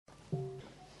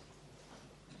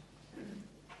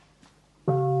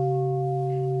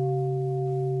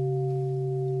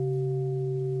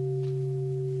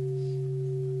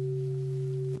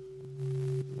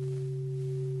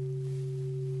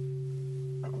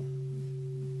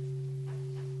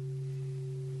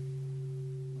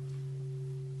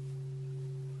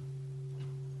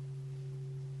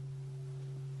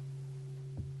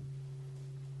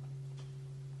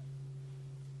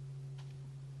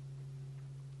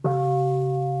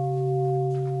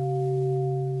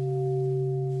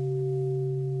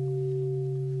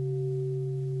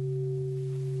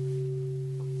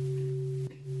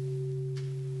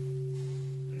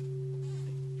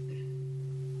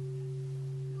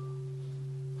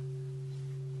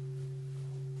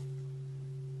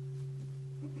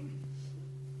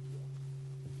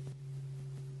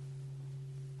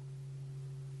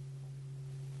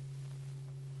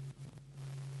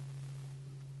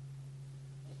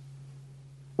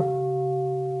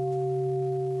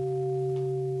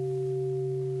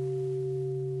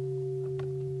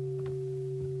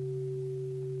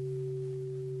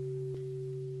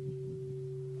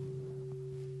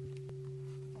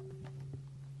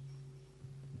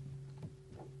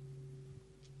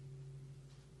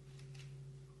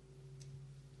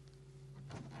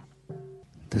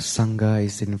The Sangha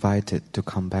is invited to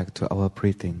come back to our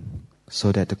breathing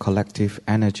so that the collective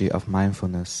energy of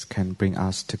mindfulness can bring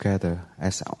us together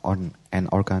as an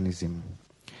organism,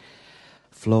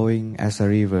 flowing as a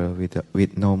river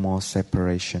with no more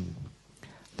separation.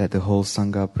 Let the whole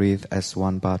Sangha breathe as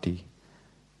one body,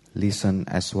 listen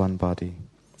as one body,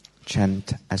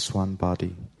 chant as one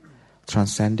body,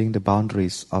 transcending the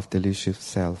boundaries of delusive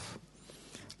self,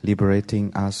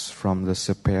 liberating us from the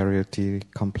superiority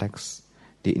complex,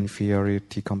 the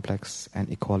inferiority complex, and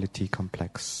equality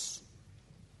complex.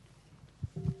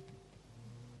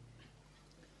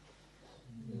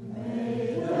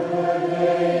 May the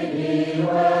day be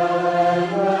well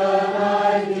and the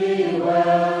night be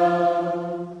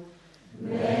well.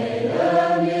 May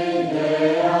the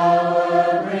midday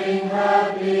hour bring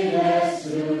happiness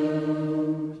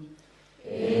soon.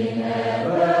 In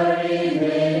every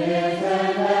minute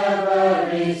and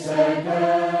every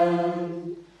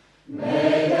second,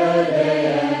 may the day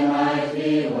and night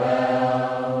be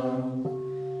well.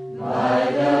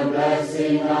 By the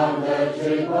blessing of the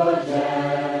Triple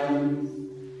Gem,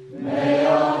 may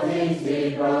all things be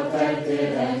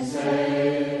protected and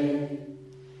safe.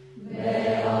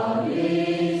 May all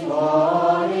beings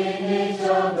born in each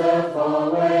of the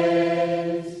four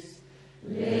ways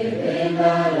live in the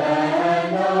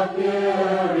land of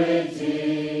purity.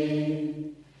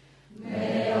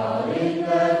 May all in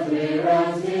the three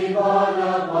realms be born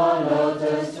upon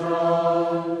lotus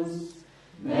thrones.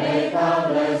 May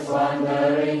countless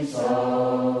wandering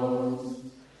souls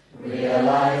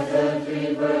realize the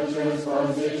three virtuous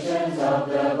positions of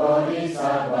the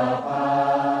Bodhisattva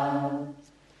path.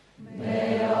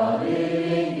 May all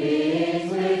living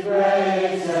beings with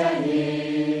grace and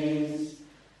ease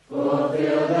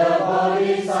fulfill the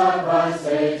Bodhisattva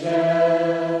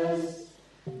stages.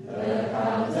 The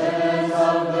countenance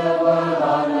of the world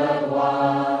honored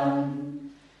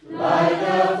one, like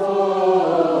the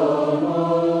full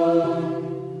moon,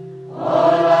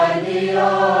 or like the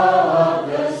orb of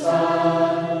the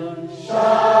sun,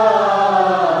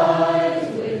 shines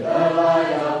with the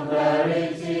light of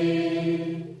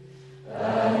clarity.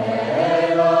 The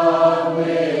halo of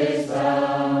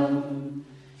wisdom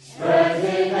spreads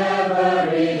in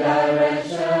every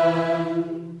direction.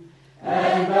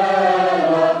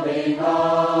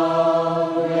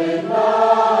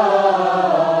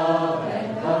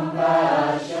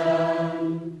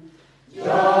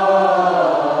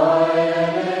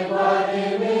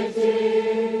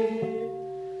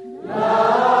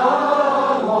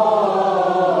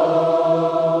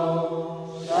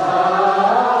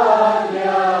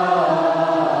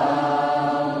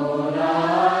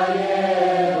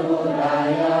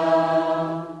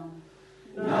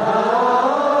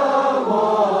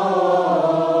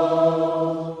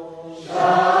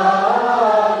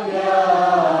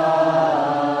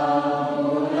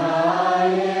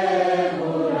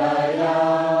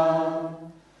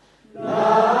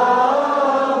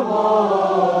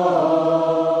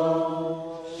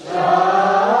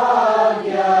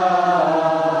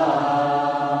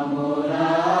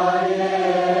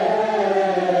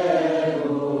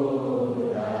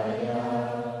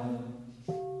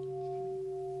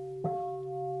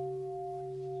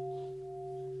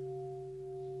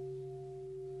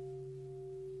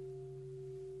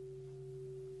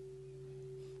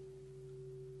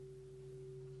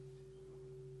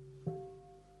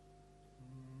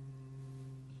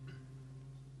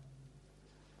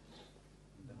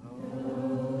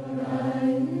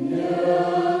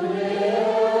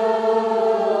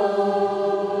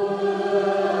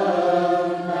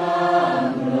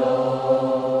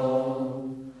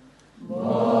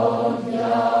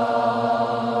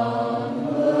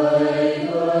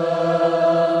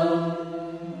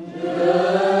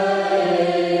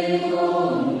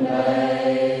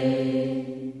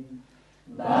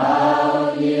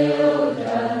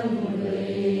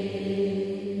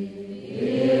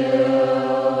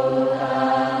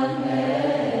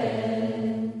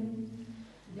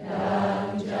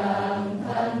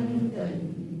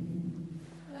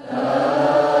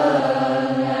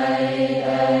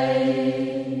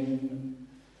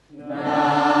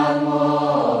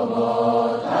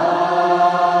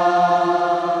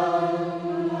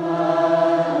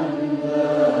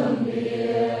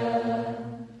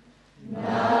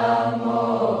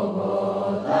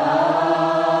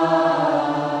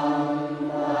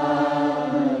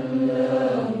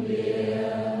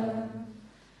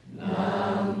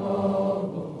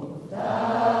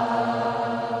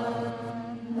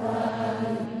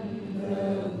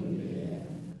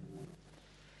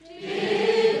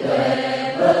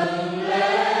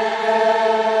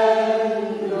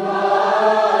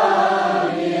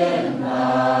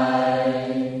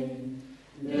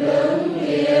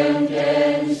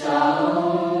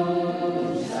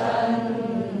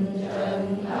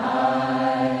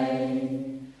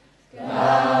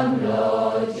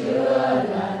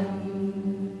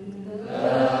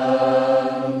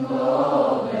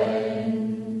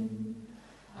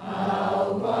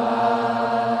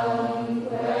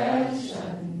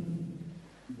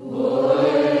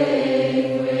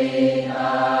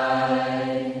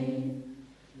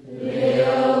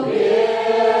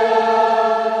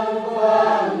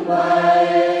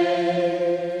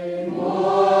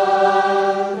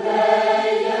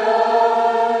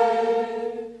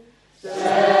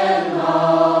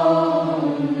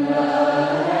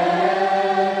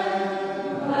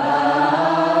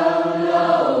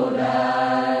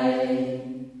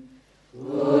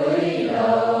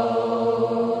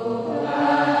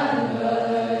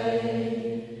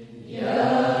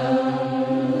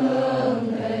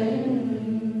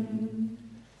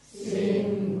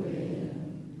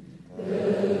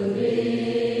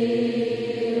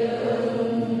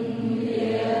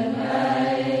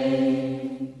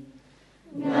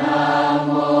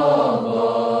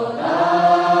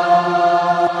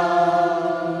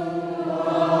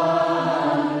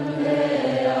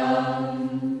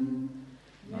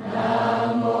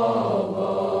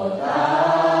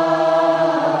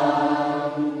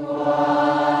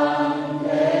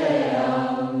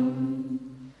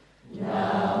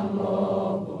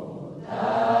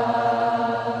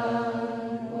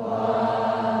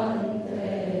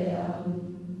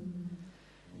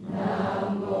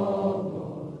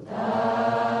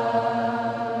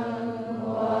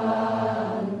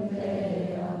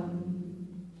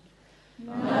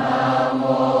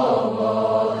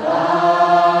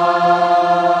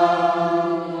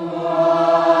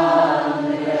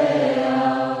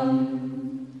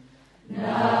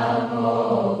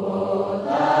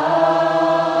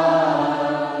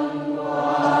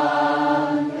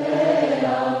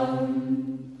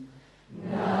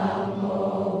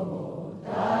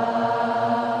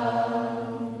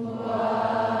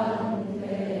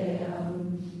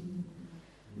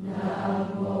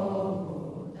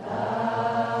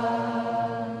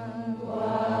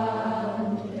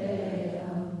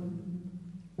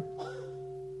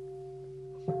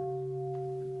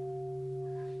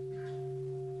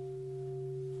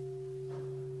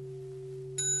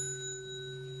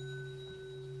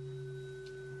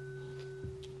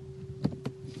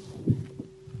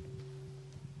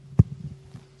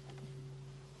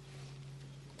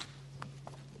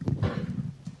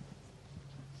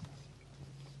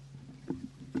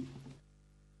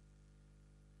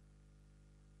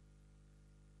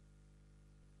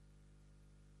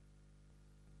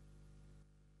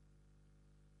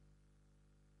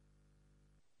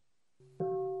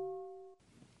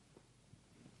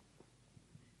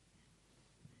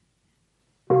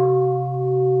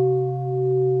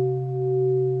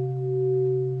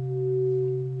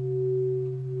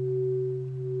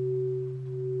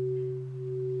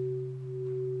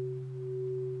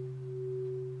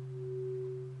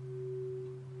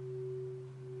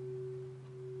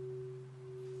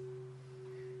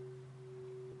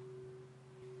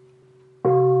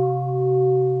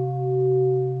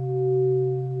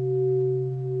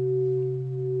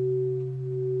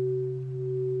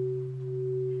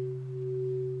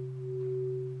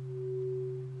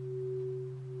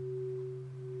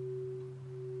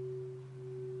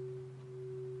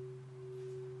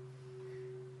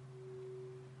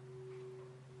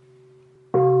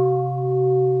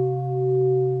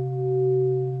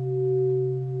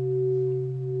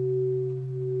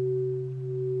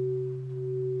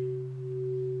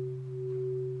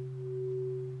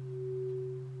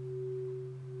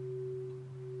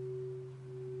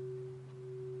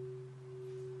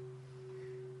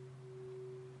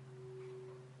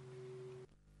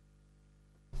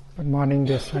 Good morning,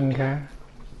 dear Sangha.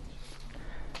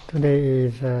 Today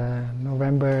is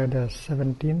November the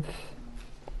 17th,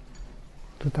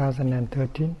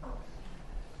 2013.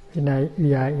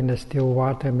 We are in the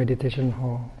Stillwater Meditation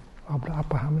Hall of the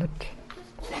Upper Hamlet.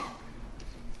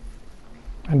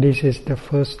 And this is the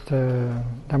first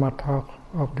Dhamma talk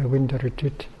of the winter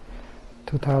retreat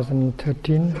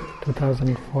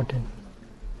 2013-2014.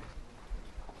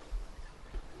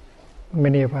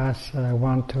 Many of us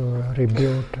want to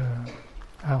rebuild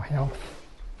our health,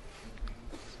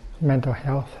 mental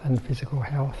health and physical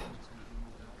health.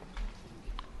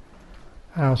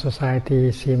 Our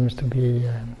society seems to be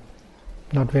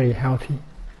not very healthy.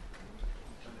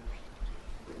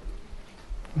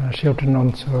 Children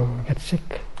also get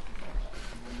sick.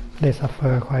 They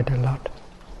suffer quite a lot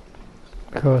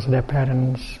because their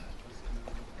parents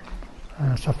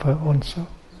suffer also.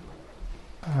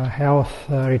 Health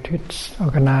retreats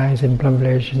organized in Plum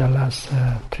Village in the last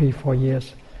 3-4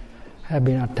 years have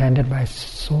been attended by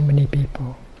so many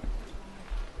people.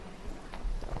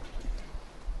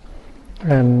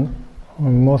 And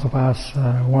most of us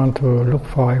want to look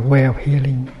for a way of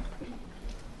healing.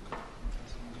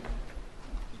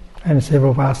 And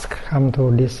several of us come to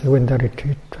this winter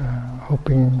retreat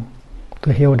hoping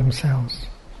to heal themselves.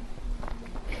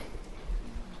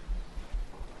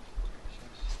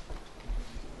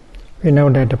 We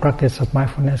know that the practice of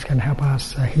mindfulness can help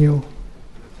us heal.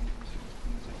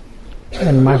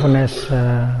 And mindfulness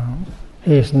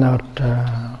is not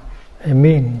a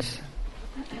means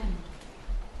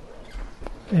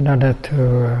in order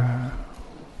to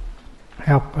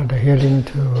help the healing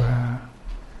to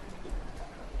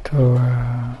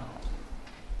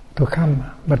come,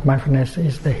 but mindfulness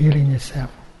is the healing itself.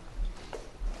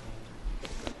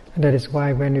 And that is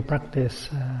why when we practice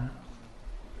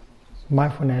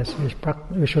mindfulness,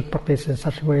 we should practice in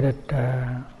such a way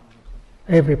that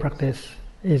every practice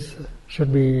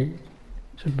should be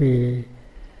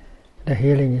the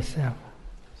healing itself.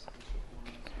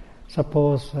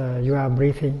 Suppose you are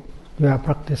breathing, you are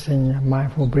practicing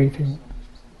mindful breathing,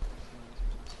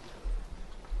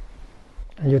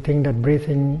 and you think that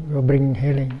breathing will bring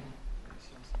healing.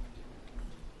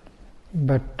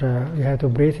 But you have to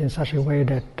breathe in such a way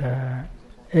that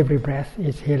every breath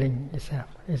is healing itself.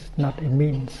 It's not a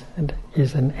means, it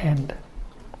is an end.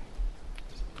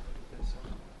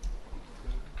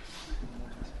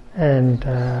 And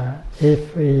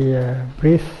if we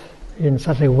breathe in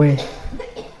such a way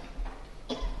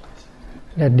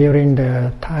that during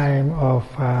the time of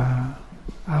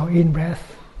our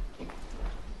in-breath,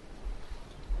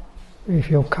 we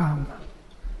feel calm,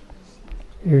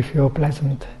 we feel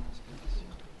pleasant,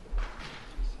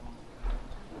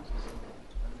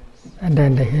 and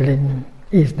then the healing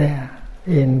is there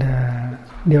during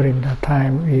the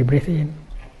time we breathe in.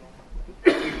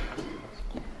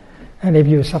 And if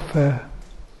you suffer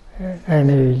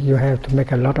and you have to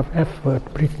make a lot of effort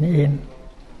breathing in,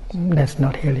 that's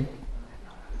not healing.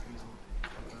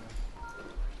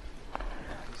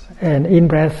 And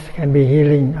in-breath can be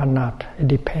healing or not. It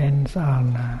depends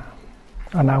on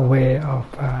our way of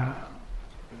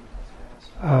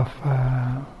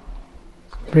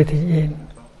breathing in.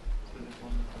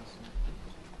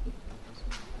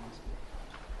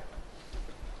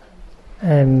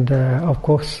 And of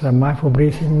course, mindful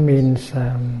breathing means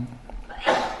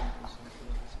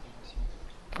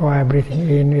while breathing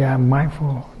in, we are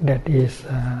mindful that is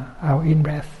our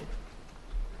in-breath.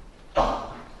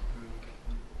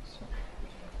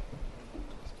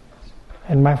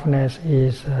 And mindfulness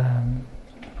is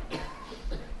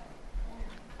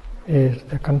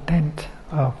the content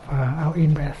of our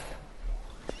in-breath.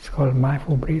 It's called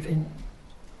mindful breathing.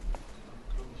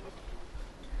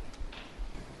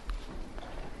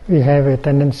 We have a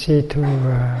tendency to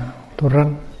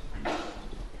run.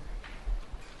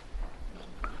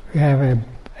 We have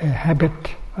a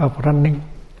habit of running.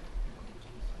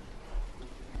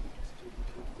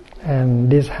 And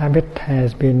this habit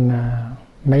has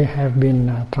may have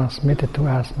been transmitted to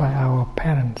us by our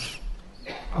parents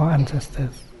or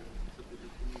ancestors.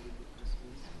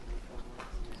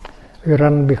 We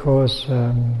run because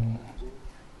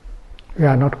we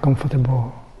are not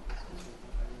comfortable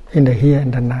in the here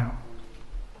and the now.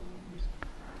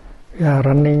 We are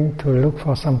running to look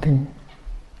for something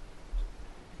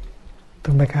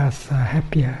to make us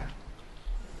happier.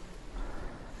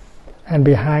 And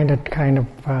behind that kind of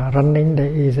running,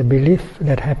 there is a belief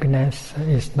that happiness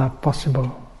is not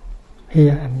possible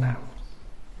here and now.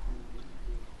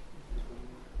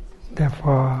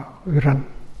 Therefore, we run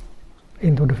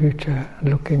into the future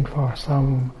looking for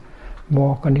some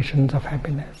more conditions of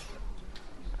happiness.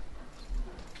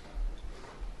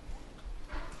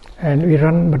 And we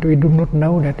run, but we do not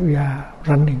know that we are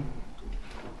running,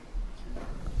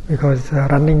 because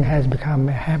running has become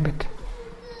a habit,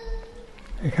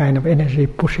 a kind of energy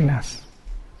pushing us.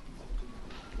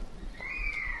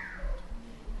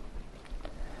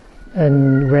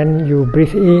 And when you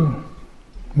breathe in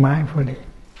mindfully,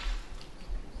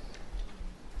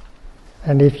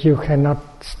 and if you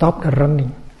cannot stop the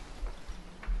running,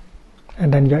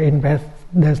 and then your in-breath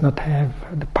does not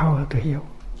have the power to heal.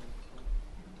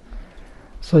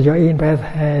 So your in-breath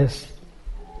has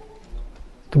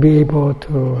to be able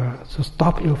to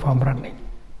stop you from running.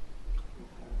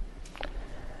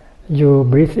 You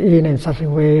breathe in such a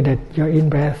way that your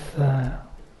in-breath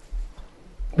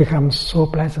becomes so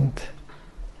pleasant,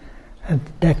 and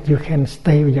that you can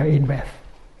stay with your in-breath.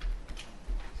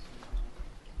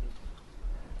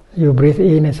 You breathe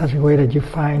in such a way that you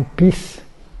find peace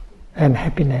and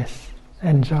happiness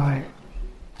and joy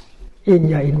in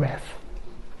your in-breath.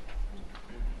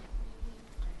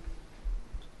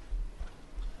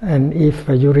 And if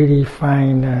you really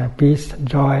find peace,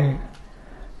 joy,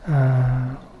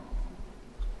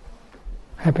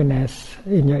 happiness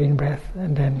in your in-breath,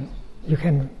 and then you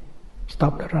can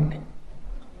stop the running.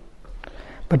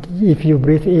 But if you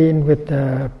breathe in with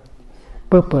the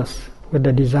purpose, with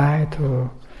the desire to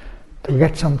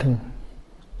get something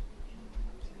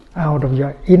out of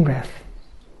your in-breath,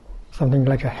 something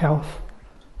like a health,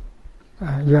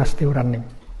 you are still running.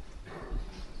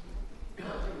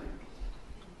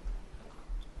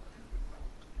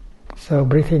 So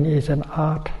breathing is an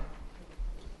art.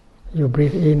 You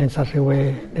breathe in such a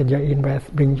way that your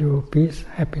in-breath brings you peace,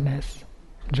 happiness,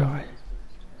 joy,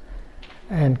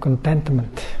 and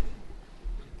contentment.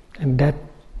 And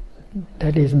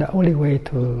that is the only way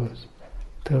to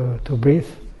breathe,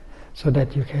 so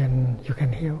that you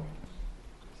can heal.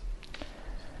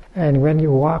 And when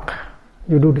you walk,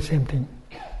 you do the same thing.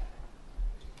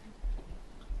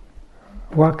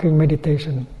 Walking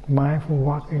meditation, mindful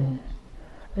walking,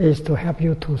 is to help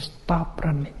you to stop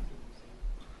running.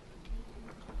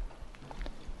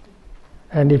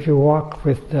 And if you walk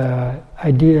with the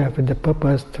idea, with the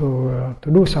purpose to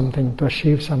do something, to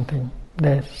achieve something,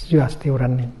 then you are still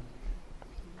running.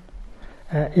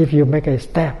 If you make a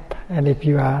step, and if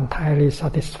you are entirely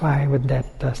satisfied with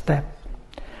that step,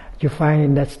 you find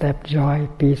in that step joy,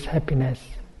 peace, happiness.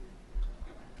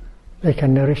 They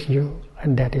can nourish you,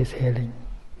 and that is healing,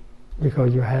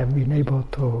 because you have been able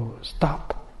to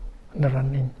stop the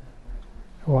running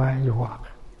while you walk.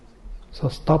 So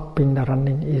stopping the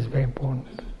running is very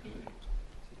important.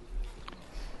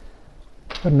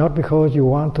 But not because you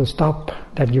want to stop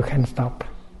that you can stop.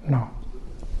 No.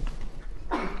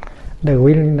 The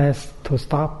willingness to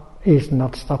stop is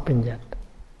not stopping yet.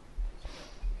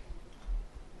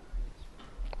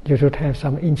 You should have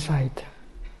some insight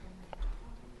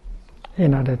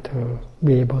in order to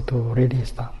be able to really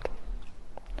stop.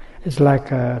 It's like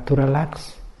to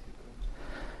relax.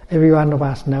 Every one of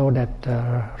us know that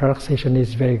relaxation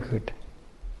is very good.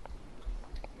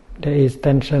 There is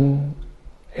tension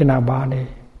in our body,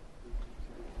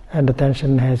 and the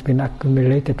tension has been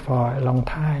accumulated for a long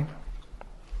time.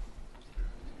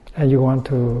 And you want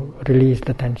to release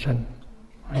the tension.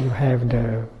 You have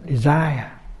the desire,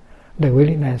 the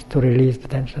willingness to release the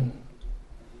tension.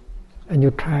 And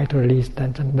you try to release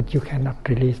tension, but you cannot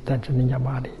release tension in your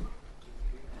body.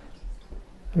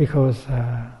 Because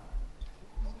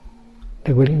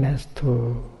the willingness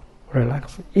to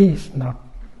relax is not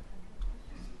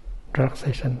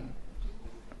relaxation.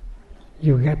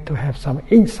 You get to have some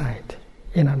insight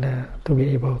in order to be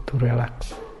able to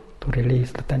relax, to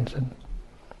release the tension.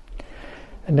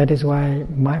 And that is why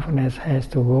mindfulness has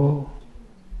to go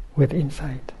with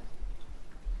insight.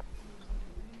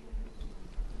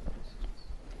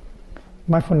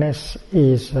 Mindfulness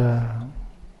is the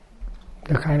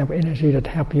kind of energy that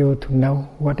helps you to know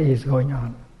what is going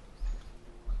on.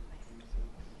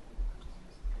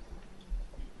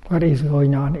 What is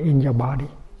going on in your body.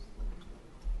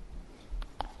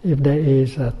 If there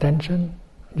is a tension,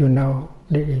 you know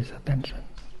there is a tension.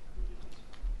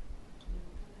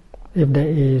 If there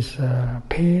is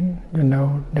pain, you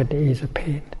know that there is a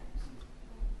pain.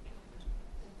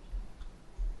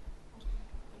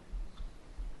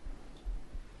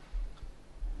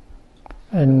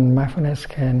 And mindfulness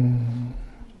can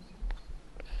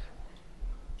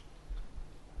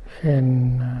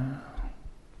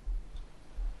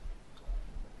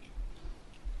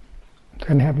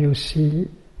help you see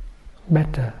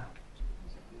better,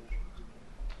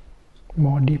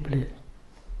 more deeply,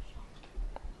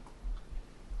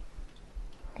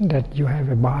 that you have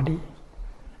a body,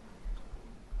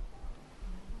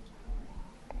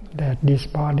 that this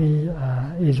body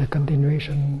is a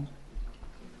continuation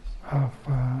of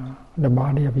the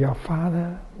body of your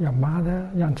father, your mother,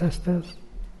 your ancestors.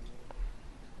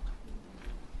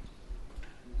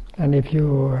 And if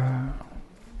you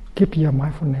keep your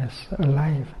mindfulness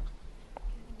alive,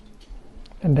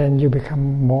 and then you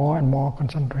become more and more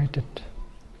concentrated.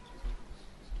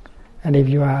 And if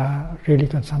you are really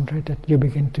concentrated, you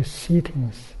begin to see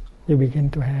things, you begin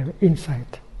to have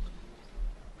insight.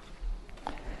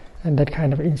 And that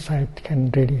kind of insight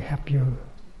can really help you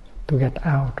to get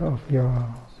out of your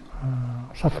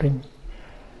suffering,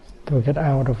 to get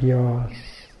out of your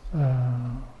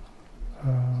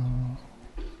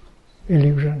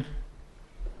illusion,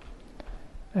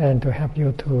 and to help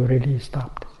you to really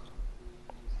stop.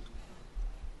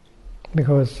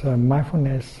 Because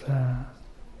mindfulness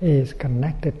is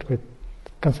connected with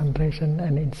concentration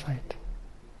and insight.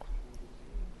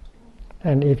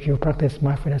 And if you practice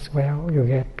mindfulness well, you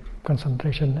get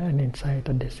concentration and insight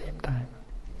at the same time.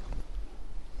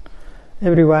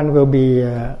 Everyone will be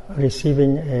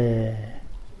receiving a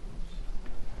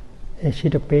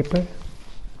sheet of paper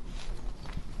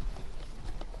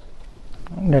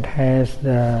that has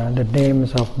the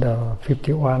names of the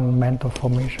 51 mental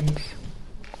formations.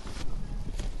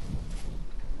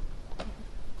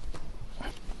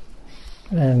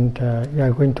 And you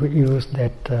are going to use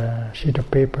that sheet of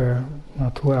paper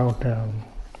throughout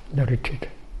the retreat.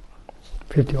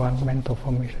 51 mental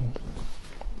formations.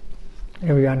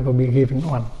 Everyone will be given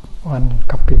one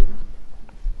copy.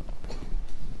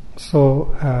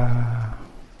 So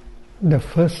the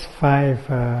first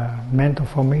 5 mental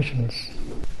formations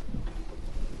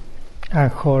are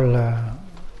called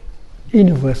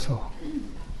universal.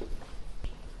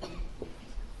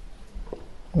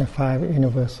 The 5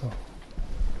 universal.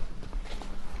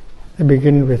 They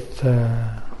begin with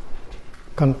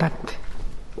contact,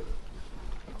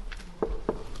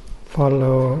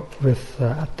 follow with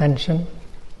attention,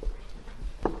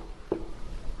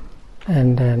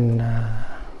 and then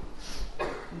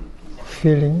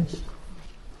feelings,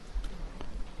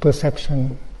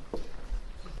 perception,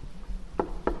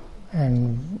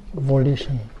 and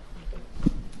volition.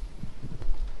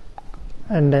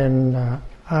 And then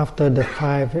after the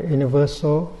 5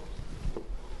 universal,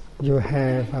 you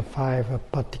have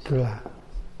 5 particular,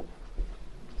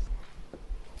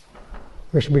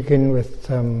 which begin with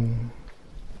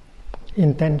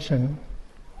intention,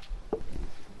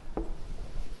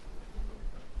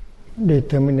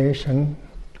 determination,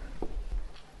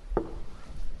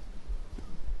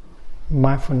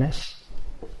 mindfulness,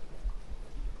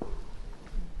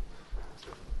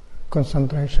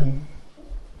 concentration,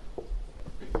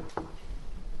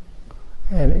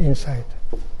 and insight.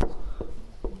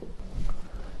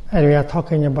 And we are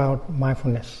talking about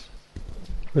mindfulness,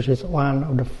 which is one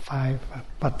of the 5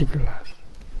 particulars.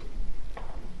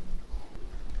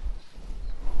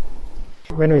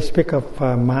 When we speak of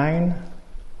mind,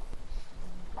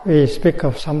 we speak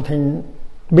of something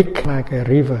big like a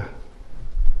river,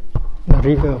 the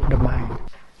river of the mind.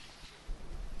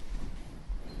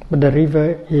 But the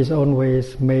river is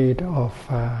always made of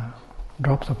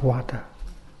drops of water.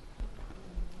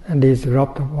 And these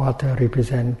drops of water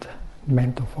represent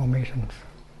mental formations.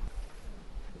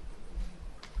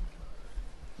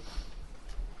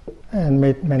 And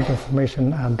mental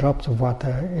formation are drops of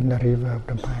water in the river of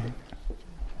the mind.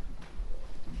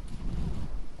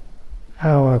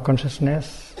 Our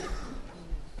consciousness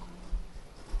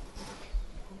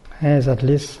has at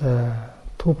least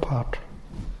 2 parts.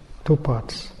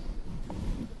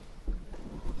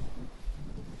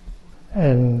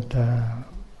 And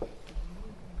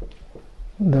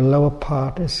the lower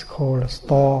part is called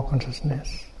store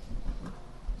consciousness.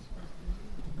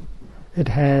 It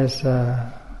has,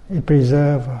 it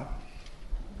preserves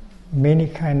many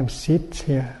kind of seeds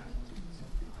here,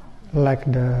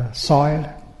 like the soil,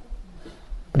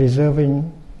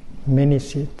 preserving many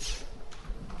seeds.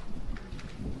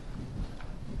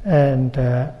 And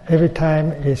every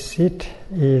time a seed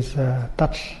is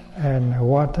touched and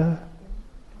water,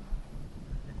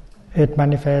 it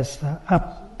manifests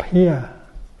up here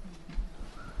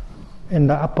in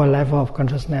the upper level of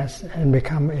consciousness and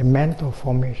become a mental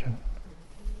formation.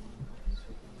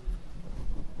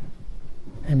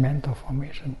 A mental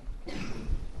formation.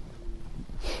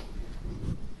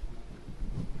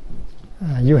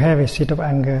 You have a seed of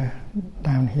anger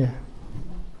down here.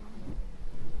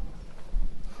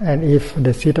 And if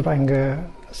the seed of anger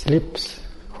slips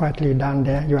quietly down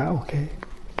there, you are okay.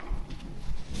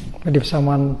 But if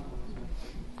someone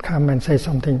come and say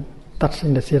something,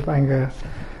 touching the seed of anger,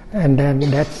 and then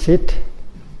that seed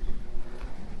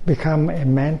become a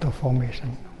mental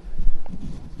formation.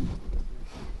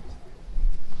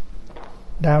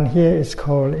 Down here is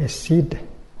called a seed.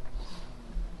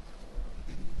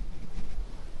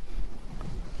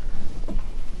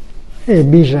 A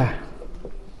bija,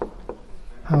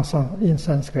 also in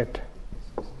Sanskrit.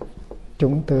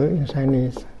 Chủng tử in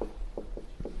Chinese.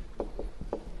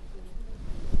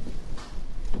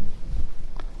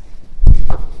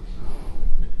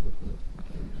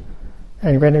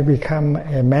 And when it becomes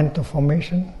a mental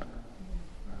formation,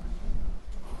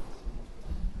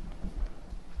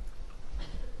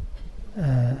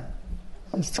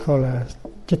 it's called a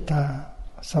citta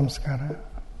samskara.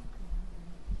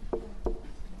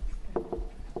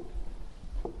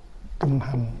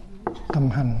 Tâm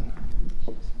hành.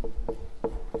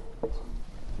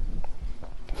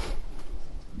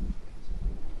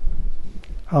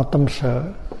 Or tâm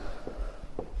sở.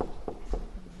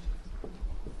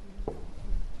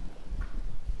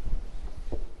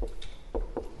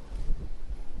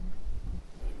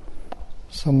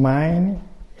 So mind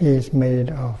is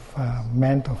made of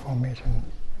mental formation.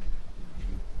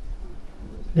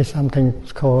 There's something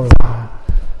called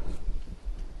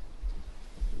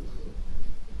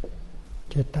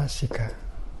Cetasika.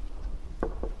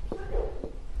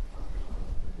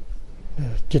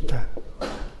 Citta.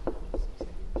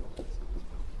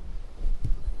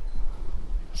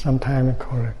 Sometimes we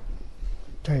call it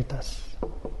Cetas.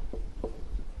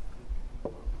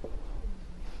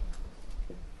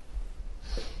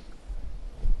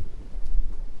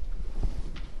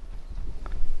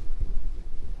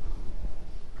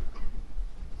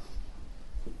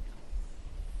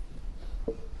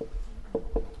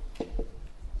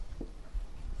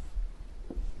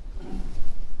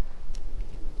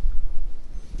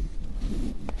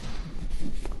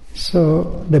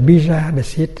 So the bija, the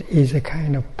seed, is a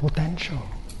kind of potential.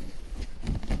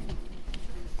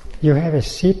 You have a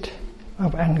seed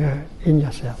of anger in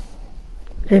yourself.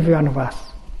 Every one of us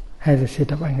has a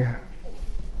seed of anger.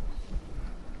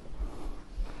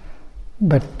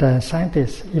 But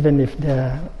scientists, even if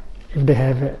they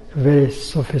have very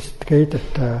sophisticated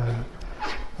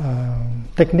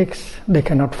techniques, they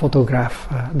cannot photograph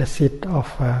the seed of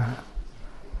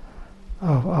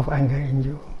anger in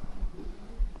you.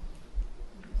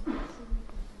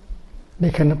 They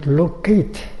cannot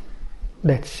locate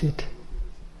that seed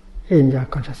in your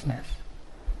consciousness.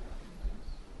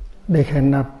 They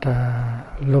cannot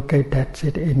locate that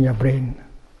seed in your brain.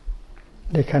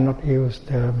 They cannot use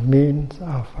the means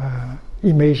of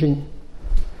imaging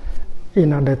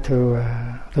in order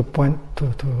to point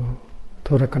to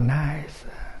recognize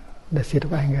the seed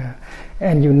of anger.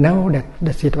 And you know that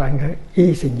the seed of anger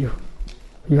is in you.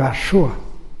 You are sure.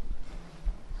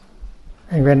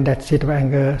 And when that seed of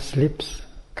anger sleeps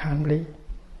calmly,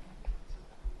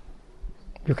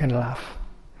 you can laugh,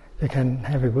 you can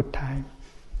have a good time.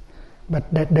 But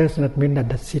that does not mean that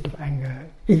the seed of anger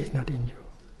is not in you.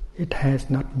 It has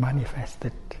not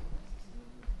manifested.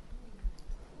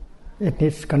 It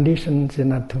needs conditions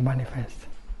in order to manifest.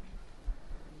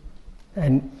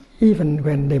 And even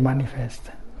when they manifest,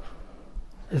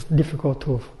 it's difficult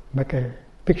to make a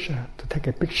picture, to take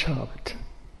a picture of it.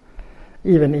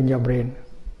 Even in your brain.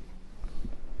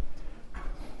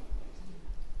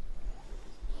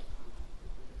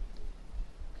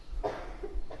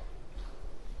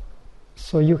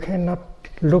 So you cannot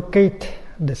locate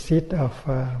the seed of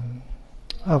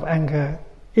anger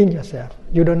in yourself.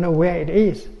 You don't know where it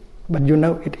is, but you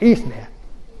know it is there.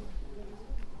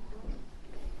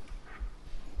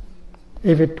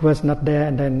 If it was not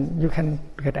there, then you can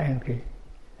get angry.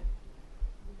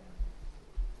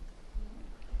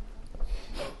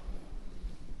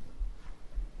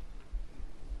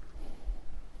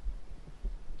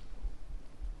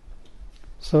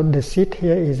 So the seed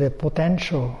here is a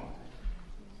potential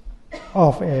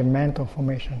of a mental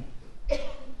formation.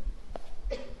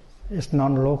 It's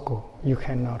non-local. You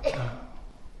cannot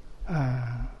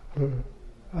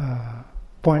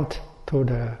point to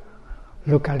the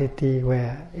locality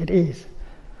where it is.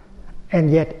 And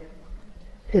yet,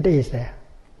 it is there.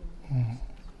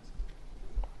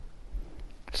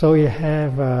 So we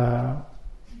have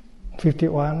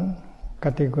 51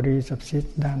 categories of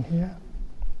seeds down here.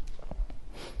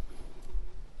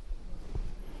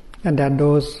 And there are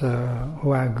those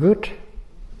who are good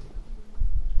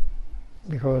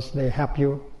because they help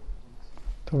you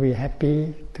to be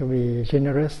happy, to be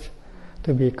generous,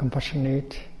 to be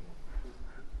compassionate,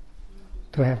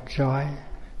 to have joy.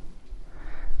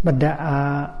 But there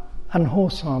are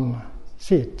unwholesome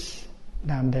seeds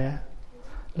down there,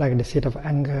 like the seed of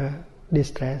anger,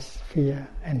 distress, fear,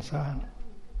 and so on.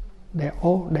 They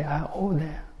are all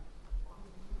there.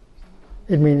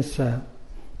 It means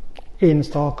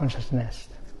install consciousness.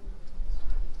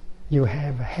 you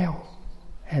have hell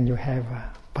and you have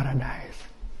paradise.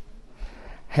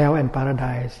 Hell and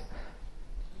paradise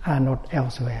are not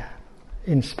elsewhere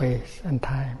in space and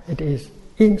time. It is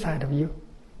inside of you.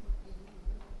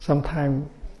 Sometimes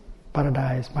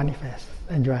paradise manifests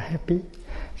and you are happy.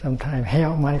 Sometimes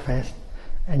hell manifests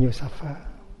and you suffer.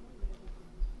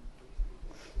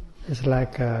 It's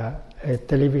like a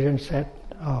television set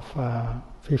of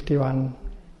 51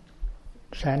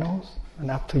 channels, and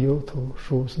up to you to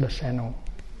choose the channel.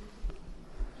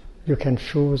 You can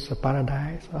choose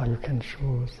paradise or you can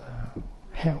choose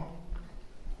hell.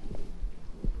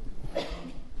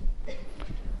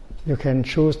 You can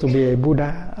choose to be a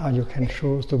Buddha or you can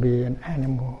choose to be an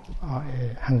animal or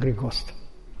a hungry ghost.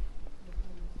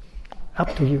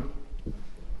 Up to you.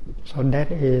 So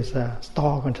that is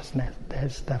store consciousness.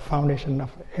 That's the foundation of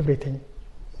everything.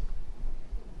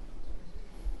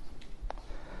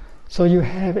 So you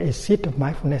have a seed of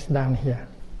mindfulness down here.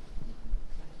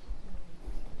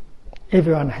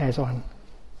 Everyone has one.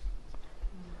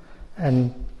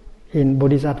 And in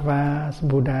Bodhisattvas,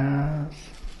 Buddhas,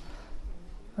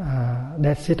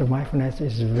 that seed of mindfulness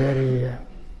is very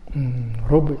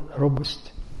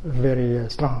robust, very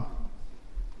strong.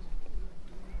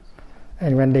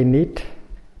 And when they need,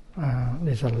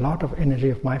 there's a lot of energy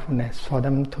of mindfulness for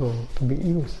them to be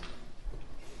used,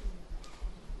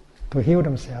 to heal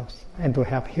themselves and to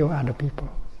help heal other people.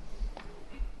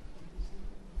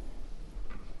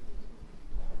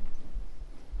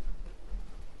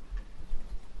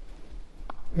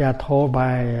 We are told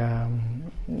by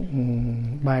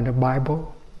the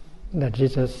Bible that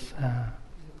Jesus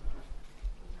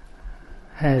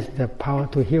has the power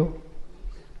to heal.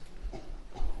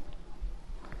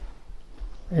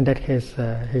 In that case,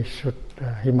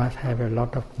 he must have a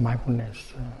lot of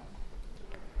mindfulness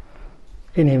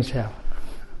in himself.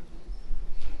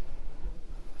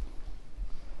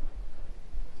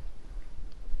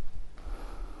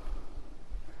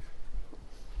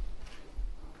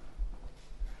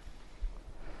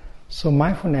 So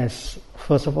mindfulness,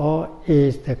 first of all,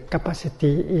 is the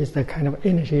capacity, is the kind of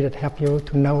energy that helps you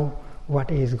to know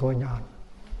what is going on.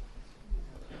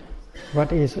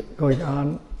 What is going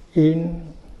on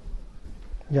in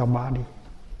your body.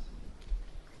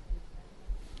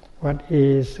 What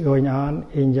is going on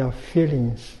in your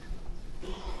feelings.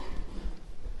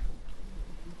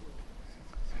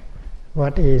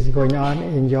 What is going on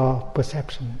in your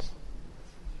perceptions.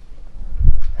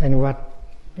 And what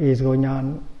is going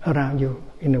on around you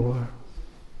in the world.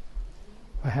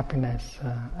 Happiness,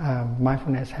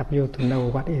 mindfulness helps you to know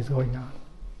what is going on.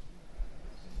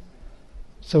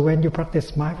 So when you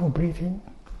practice mindful breathing,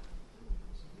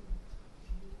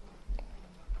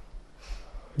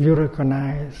 you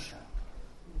recognize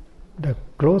the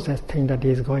closest thing that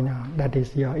is going on, that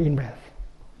is your in-breath.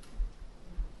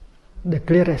 The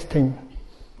clearest thing,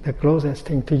 the closest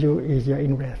thing to you is your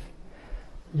in-breath.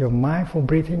 Your mindful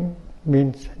breathing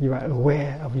means you are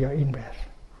aware of your in-breath.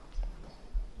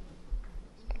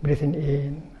 Breathing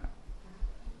in,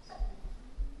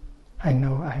 I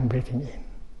know I am breathing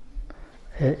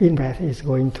in. In-breath is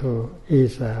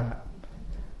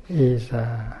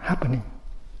happening.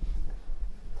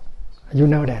 You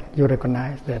know that, you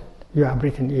recognize that you are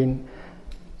breathing in,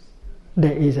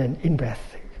 there is an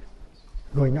in-breath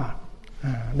going on.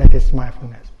 That is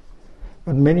mindfulness.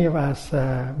 But many of us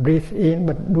breathe in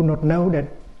but do not know that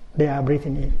they are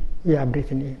breathing in. We are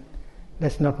breathing in.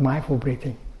 That's not mindful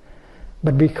breathing.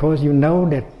 But because you know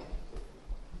that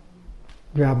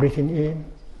you are breathing in,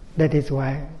 that is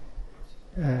why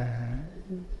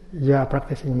you are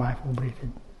practicing mindful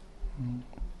breathing.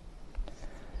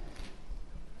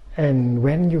 And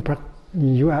when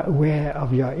you are aware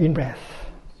of your in-breath,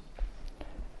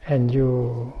 and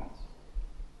you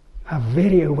are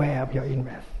very aware of your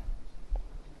in-breath,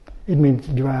 it means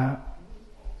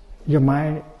your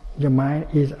mind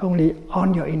is only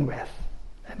on your in-breath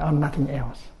and on nothing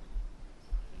else.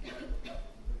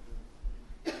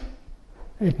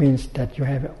 It means that you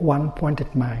have one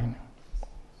pointed mind.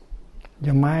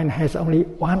 Your mind has only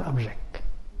one object,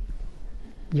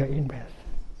 your in-breath.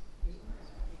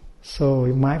 So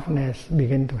mindfulness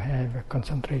begins to have a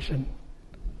concentration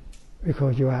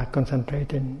because you are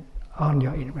concentrating on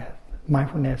your in-breath.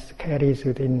 Mindfulness carries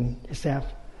within itself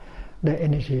the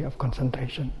energy of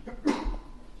concentration.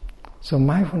 So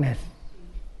mindfulness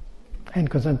and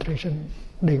concentration,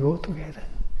 they go together.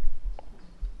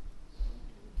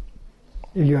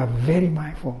 If you are very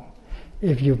mindful,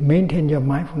 if you maintain your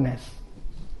mindfulness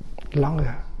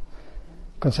longer,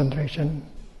 concentration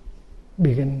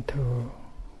begins to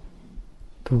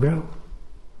grow.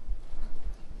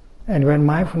 And when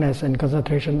mindfulness and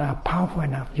concentration are powerful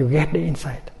enough, you get the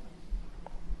insight.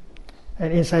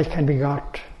 And insight can be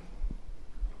got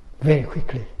very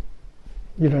quickly.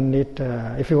 You don't need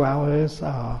a few hours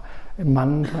or a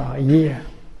month or a year.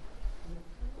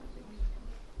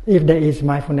 If there is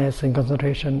mindfulness and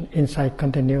concentration, insight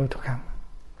continue to come.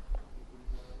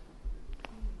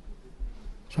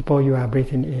 Suppose you are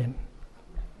breathing in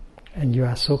and you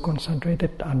are so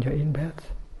concentrated on your in-breath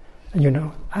and you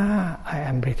know, I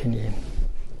am breathing in.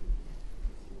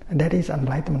 And that is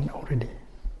enlightenment already.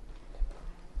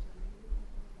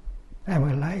 I am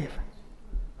alive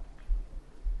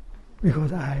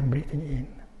because I am breathing in.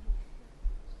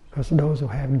 Because those who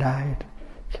have died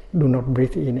do not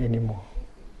breathe in anymore.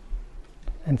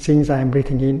 And since I am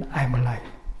breathing in, I am alive.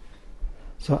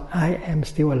 So I am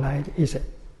still alive is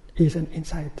an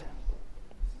insight.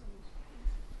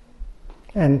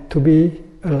 And to be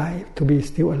alive, to be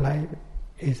still alive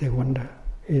is a wonder,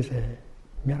 is a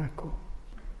miracle.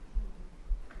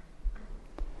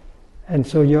 And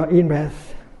so your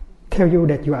in-breath tell you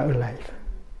that you are alive.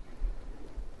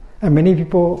 And many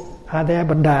people are there,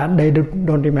 but they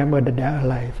don't remember that they are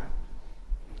alive.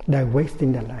 They are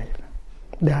wasting their life.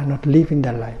 They are not living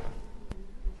their life.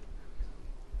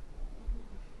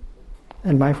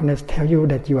 And mindfulness tell you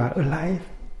that you are alive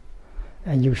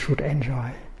and you should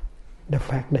enjoy the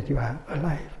fact that you are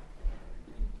alive.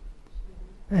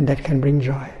 And that can bring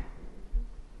joy.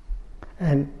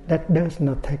 And that does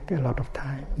not take a lot of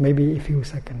time, maybe a few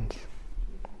seconds.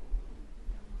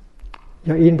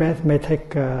 Your in-breath may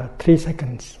take 3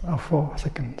 seconds or 4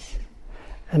 seconds.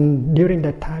 And during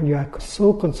that time you are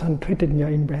so concentrated in your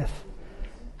in-breath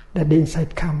that the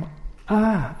insight comes,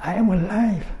 I am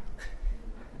alive.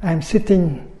 I am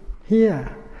sitting here.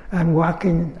 I am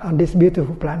walking on this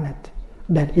beautiful planet.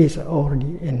 That is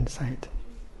already insight.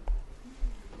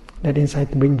 That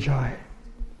insight brings joy.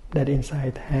 That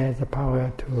insight has the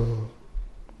power to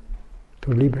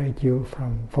liberate you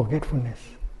from forgetfulness.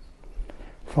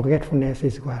 Forgetfulness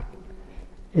is what?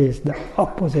 Is the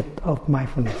opposite of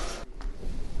mindfulness.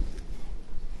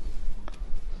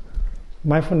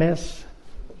 Mindfulness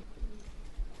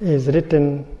is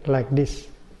written like this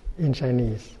in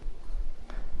Chinese.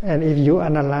 And if you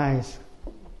analyze,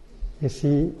 you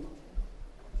see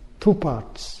 2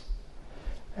 parts.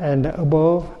 And the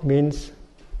above means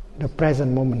the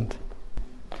present moment.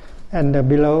 And the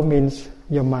below means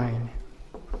your mind.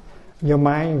 Your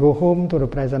mind go home to the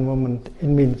present moment. It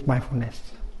means mindfulness.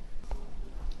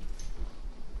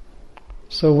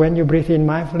 So when you breathe in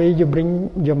mindfully, you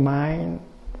bring your mind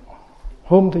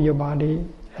home to your body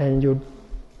and you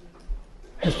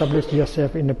establish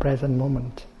yourself in the present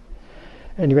moment.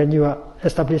 And when you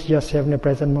establish yourself in the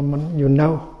present moment, you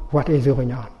know what is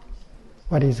going on.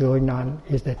 What is going on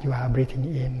is that you are breathing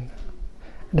in,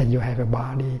 that you have a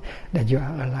body, that you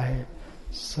are alive.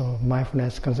 So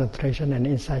mindfulness, concentration and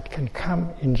insight can come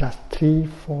in just 3,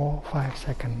 4, 5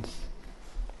 seconds.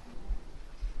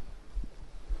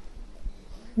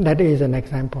 That is an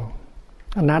example.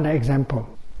 Another example.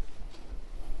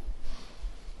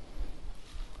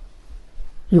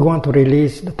 You want to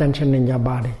release the tension in your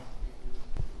body.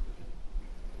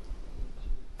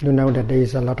 You know that there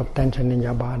is a lot of tension in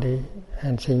your body,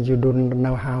 and since you don't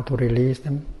know how to release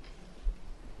them,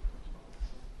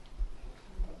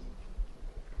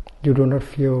 you do not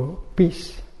feel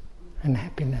peace and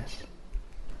happiness.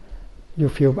 You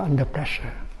feel under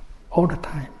pressure all the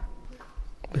time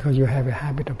because you have a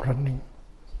habit of running.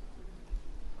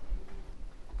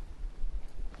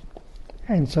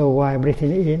 And so while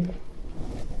breathing in,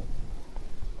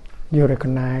 you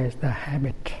recognize the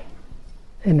habit,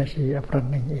 energy of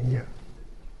running in you.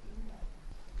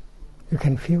 You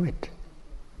can feel it.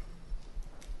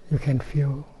 You can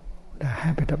feel the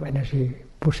habit of energy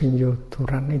pushing you to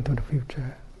run into the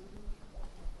future.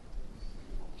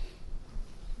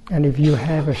 And if you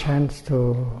have a chance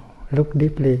to look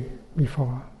deeply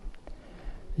before,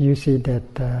 you see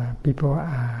that people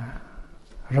are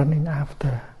running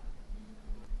after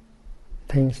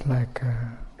things like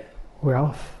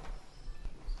wealth,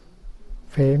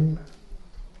 fame,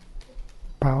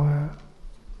 power,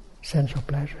 sensual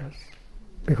pleasures,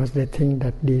 because they think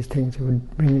that these things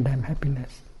would bring them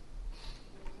happiness.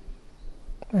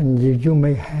 And you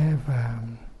may have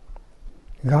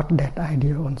got that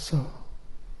idea also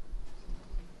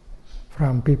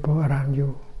from people around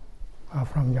you or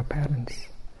from your parents,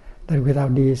 that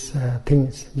without these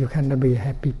things you cannot be a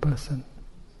happy person.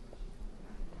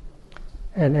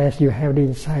 And as you have the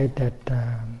insight that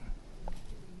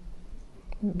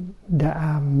there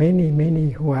are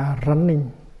many who are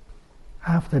running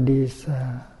after these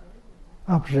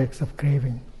objects of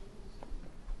craving,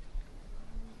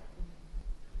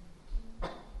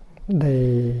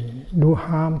 they do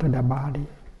harm to their body,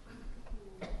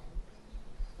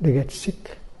 they get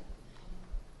sick,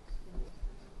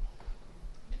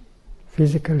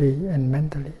 physically and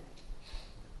mentally.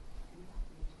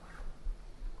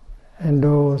 And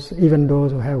even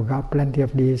those who have got plenty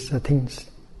of these things,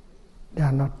 they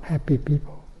are not happy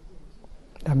people.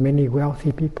 There are many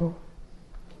wealthy people,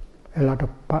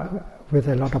 with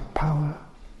a lot of power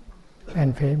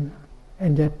and fame,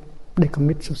 and yet they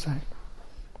commit suicide.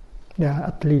 They are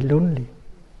utterly lonely.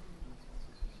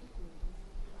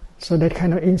 So that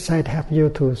kind of insight helps you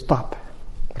to stop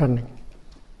running.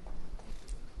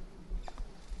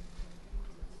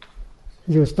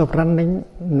 You stop running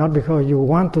not because you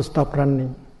want to stop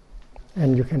running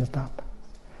and you can stop.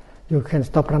 You can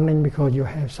stop running because you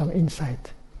have some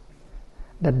insight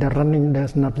that the running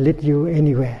does not lead you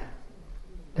anywhere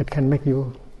that can make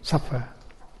you suffer.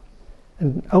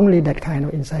 And only that kind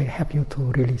of insight helps you to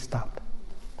really stop.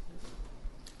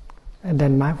 And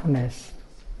then mindfulness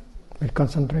with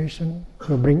concentration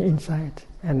will bring insight,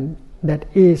 and that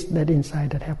is that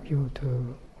insight that helps you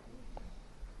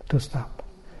to stop.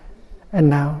 And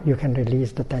now you can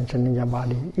release the tension in your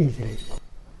body easily.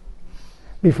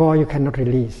 Before you cannot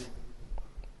release,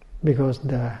 because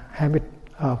the habit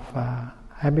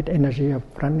energy of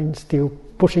running still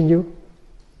pushing you,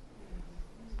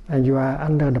 and you are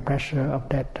under the pressure of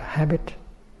that habit,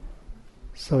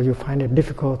 so you find it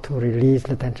difficult to release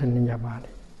the tension in your body.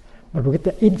 But with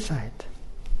the insight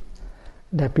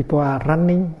that people are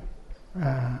running,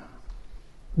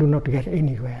 do not get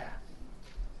anywhere.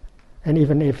 And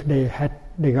even if they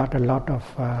got a lot of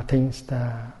things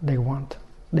that they want,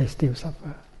 they still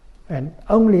suffer. And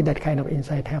only that kind of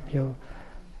insight helps you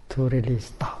to really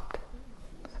stop.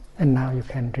 And now you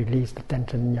can release the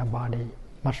tension in your body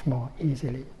much more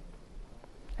easily.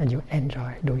 And you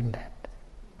enjoy doing that.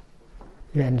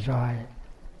 You enjoy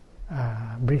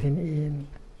breathing in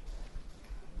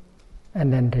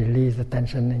and then release the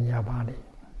tension in your body.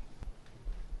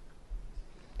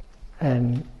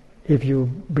 And if you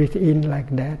breathe in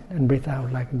like that and breathe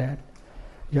out like that,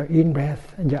 your in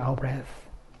breath and your out breath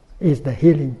is the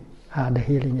healing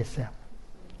itself.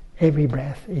 Every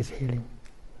breath is healing.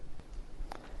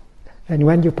 And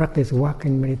when you practice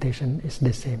walking meditation, it's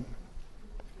the same.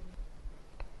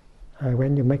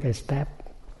 When you make a step,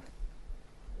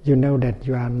 you know that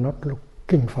you are not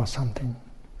looking for something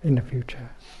in the future.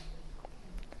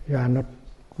 You are not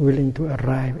willing to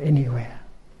arrive anywhere.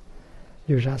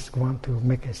 You just want to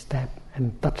make a step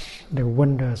and touch the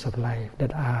wonders of life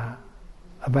that are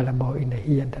available in the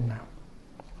here and the now.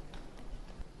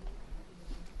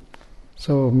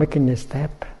 So making a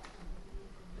step,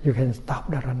 you can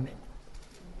stop the running.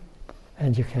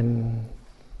 And you can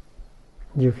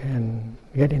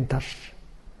get in touch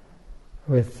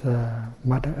with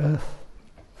Mother Earth,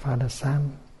 Father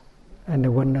Sun, and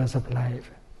the wonders of life.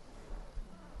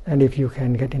 And if you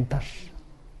can get in touch,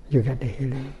 you get the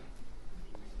healing.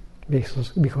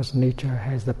 Because nature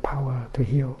has the power to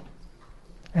heal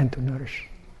and to nourish.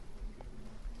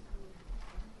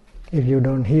 If you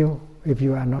don't heal, if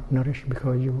you are not nourished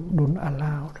because you don't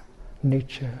allow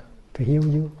nature to heal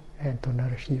you and to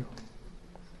nourish you,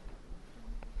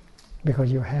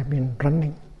 because you have been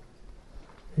running,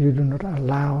 you do not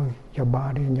allow your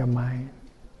body and your mind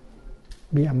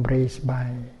be embraced by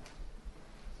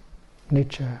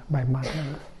nature, by Mother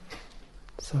Earth,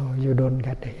 so you don't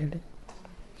get the healing.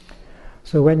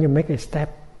 So when you make a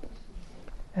step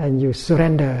and you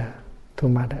surrender to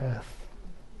Mother Earth,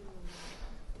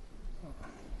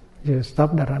 you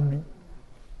stop the running,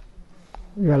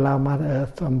 you allow Mother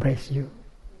Earth to embrace you,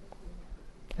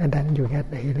 and then you get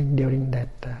the healing during that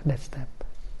step.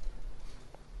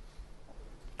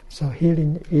 So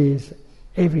healing is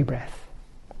every breath.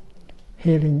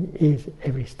 Healing is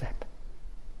every step.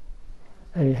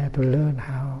 And you have to learn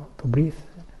how to breathe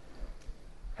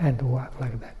and to walk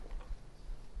like that.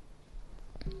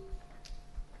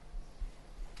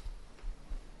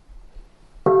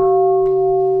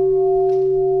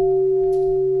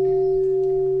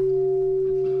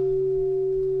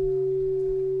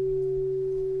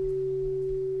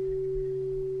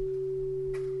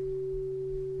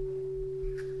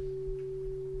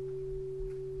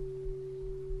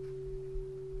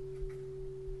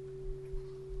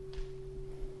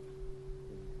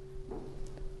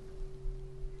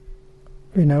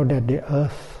 We know that the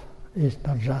earth is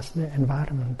not just the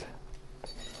environment.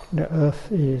 The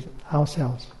earth is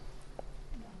ourselves.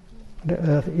 The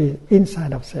earth is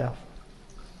inside of self.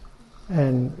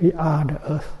 And we are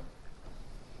the earth.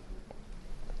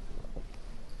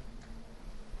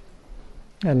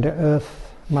 And the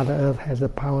earth, Mother Earth, has the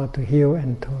power to heal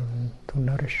and to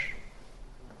nourish.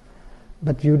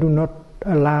 But you do not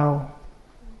allow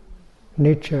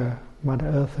nature Mother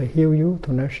Earth will heal you,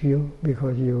 to nurture you,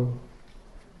 because you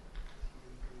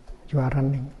are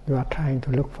running, you are trying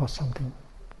to look for something,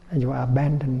 and you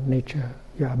abandon nature,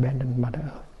 you abandon Mother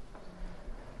Earth.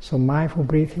 So mindful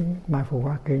breathing, mindful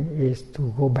walking is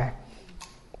to go back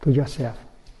to yourself,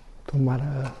 to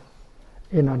Mother Earth,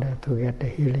 in order to get the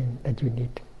healing that you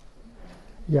need.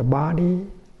 Your body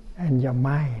and your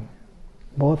mind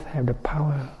both have the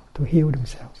power to heal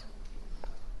themselves.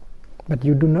 But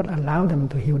you do not allow them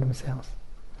to heal themselves,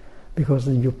 because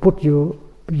you put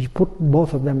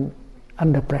both of them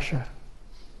under pressure.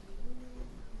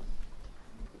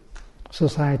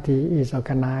 Society is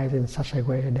organized in such a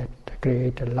way that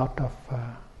creates a lot of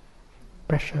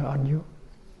pressure on you,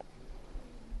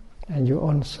 and you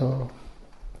also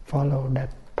follow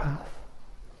that path.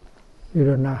 You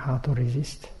don't know how to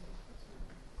resist,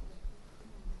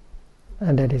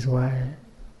 and that is why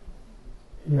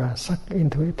you are sucked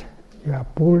into it, you are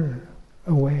pulled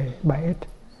away by it,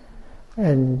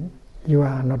 and you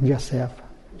are not yourself.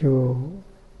 You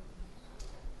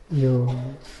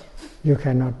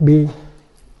cannot be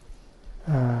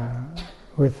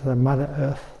with the Mother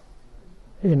Earth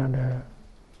in order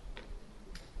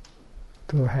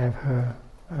to have her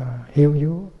heal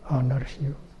you or nourish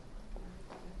you.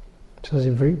 So it's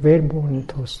very, very important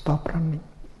to stop running.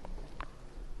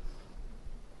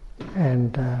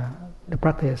 And the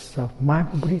practice of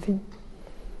mindful breathing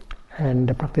and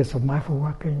the practice of mindful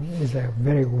walking is a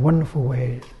very wonderful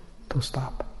way to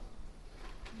stop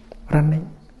running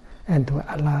and to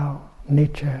allow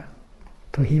nature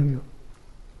to heal you.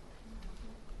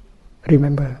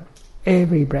 Remember,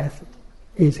 every breath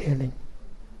is healing.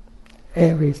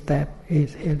 Every step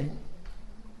is healing.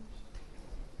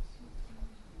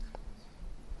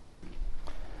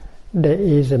 There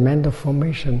is a mental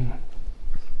formation,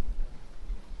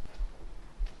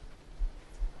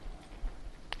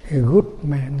 a good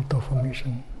mental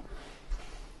formation.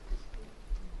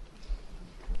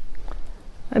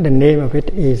 And the name of it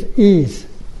is ease.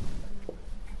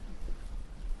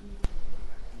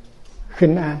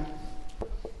 Khinh an.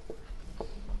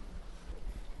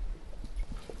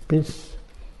 Peace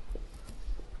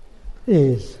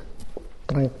is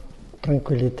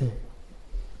tranquility.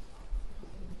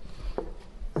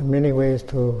 There are many ways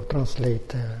to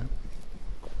translate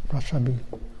Prasabi.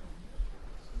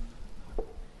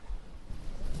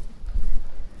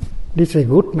 This is a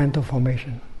good mental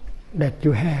formation that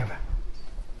you have,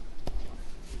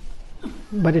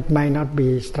 but it might not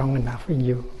be strong enough in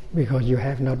you because you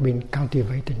have not been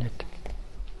cultivating it.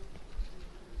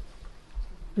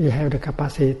 You have the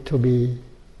capacity to be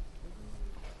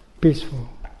peaceful,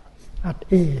 at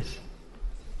ease,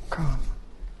 calm.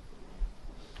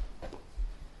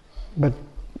 But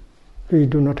we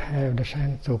do not have the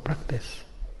chance to practice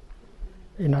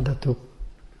in order to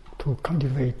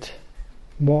cultivate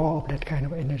more of that kind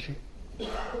of energy.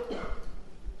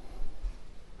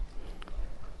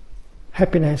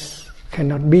 Happiness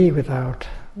cannot be without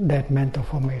that mental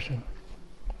formation.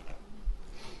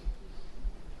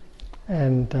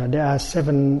 And there are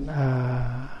seven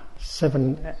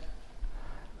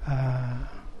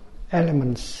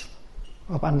elements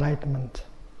of enlightenment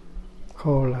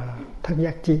called Thất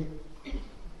Giác Chi.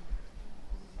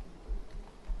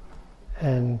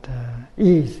 And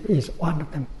ease is one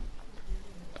of them.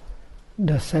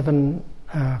 The seven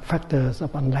factors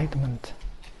of enlightenment,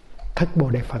 Thất Bồ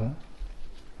Đề Phận.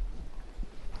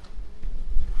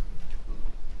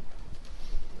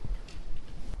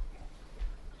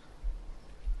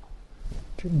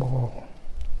 Chữ Bồ.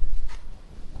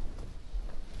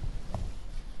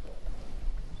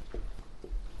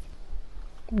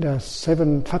 There are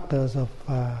seven factors of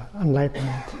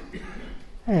enlightenment,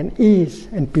 and ease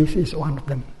and peace is one of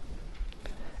them.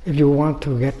 If you want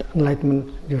to get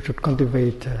enlightenment, you should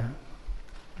cultivate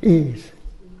ease,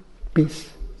 peace.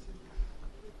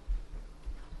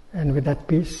 And with that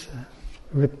peace,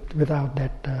 without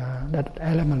that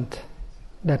element,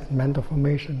 that mental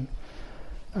formation,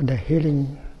 the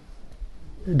healing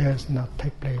does not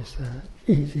take place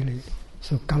easily.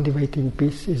 So cultivating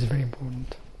peace is very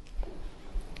important.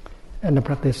 And the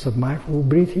practice of mindful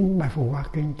breathing, mindful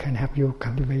walking can help you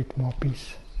cultivate more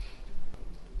peace.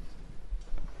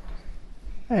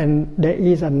 And there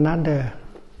is another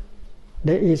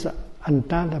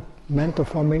mental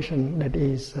formation that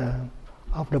is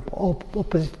of the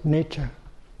opposite nature,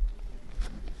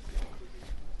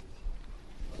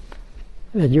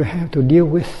 that you have to deal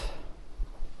with.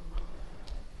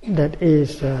 That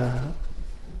is the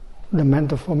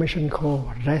mental formation called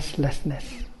restlessness.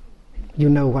 You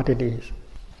know what it is.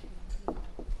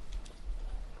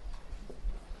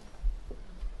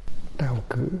 Trào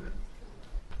cử.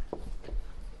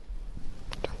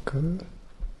 khứ.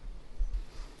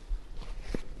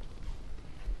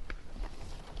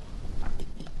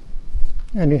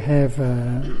 And we have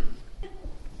a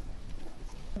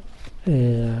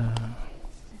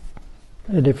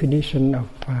definition of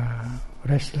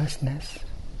restlessness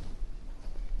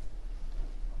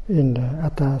in the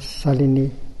Attasalini.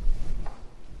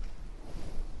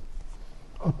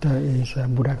 Author is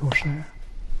Buddhaghosa.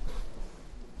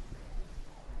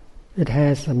 It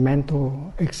has a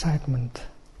mental excitement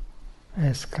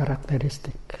as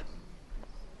characteristic.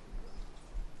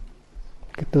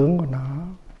 Cái tướng của nó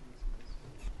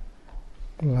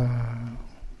là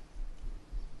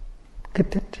kích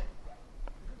thích,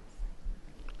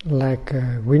 like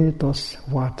wind tossed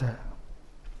water.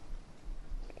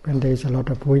 When there is a lot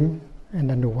of wind, and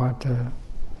then the water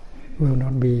will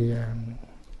not be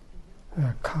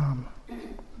calm,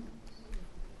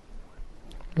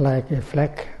 like a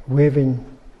flag waving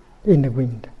in the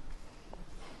wind.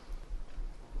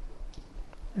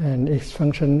 And its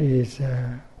function is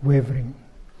wavering.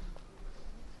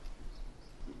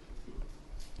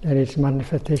 And its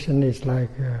manifestation is like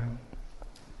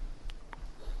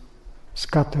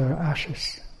scatter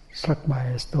ashes struck by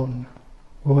a stone,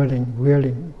 whirling,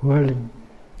 whirling, whirling.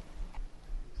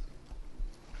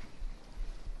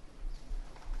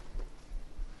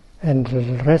 And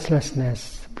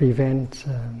restlessness prevents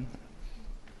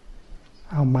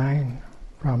our mind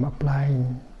from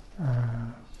applying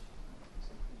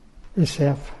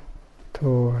itself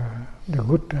to the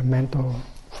good mental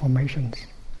formations.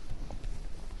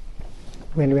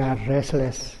 When we are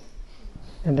restless,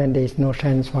 and then there is no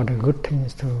chance for the good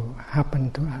things to happen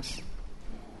to us.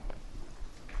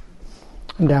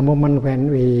 And there are moments when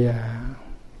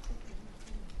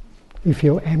we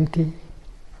feel empty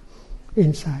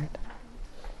inside.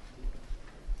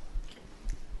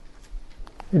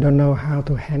 We don't know how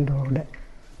to handle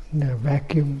the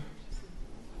vacuum,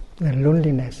 the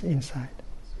loneliness inside.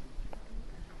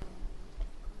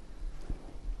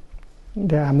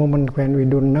 There are moments when we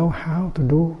don't know how to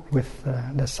do with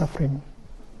the suffering,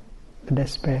 the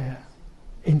despair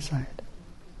inside.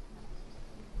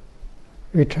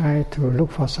 We try to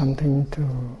look for something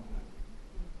to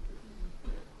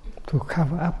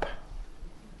cover up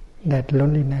that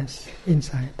loneliness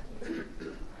inside.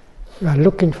 We are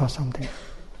looking for something.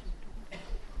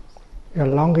 We are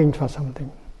longing for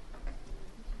something.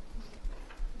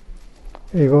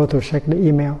 We go to check the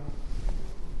email.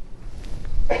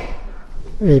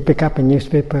 We pick up a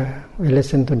newspaper, we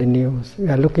listen to the news. We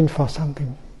are looking for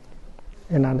something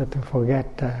in order to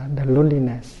forget the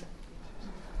loneliness,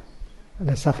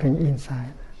 the suffering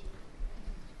inside.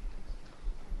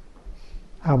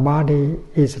 Our body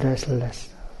is restless.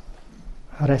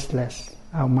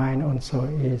 Our mind also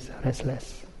is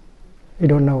restless. We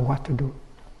don't know what to do.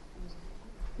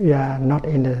 We are not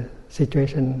in the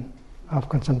situation of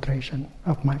concentration,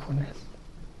 of mindfulness.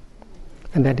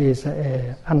 And that is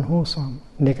an unwholesome,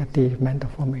 negative mental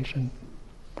formation.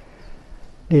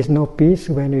 There is no peace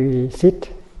when we sit.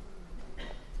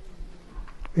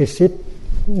 We sit,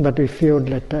 but we feel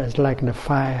that it's like the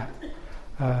fire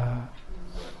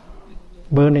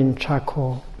burning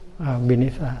charcoal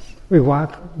beneath us. We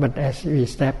walk, but as we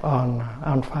step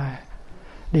on fire.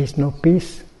 There is no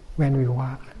peace when we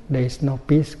walk. There is no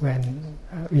peace when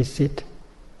we sit.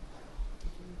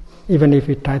 Even if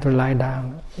we try to lie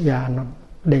down,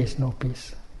 there is no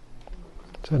peace.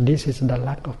 So this is the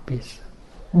lack of peace.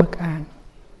 Bất an.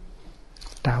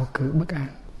 Trạo cử bất an.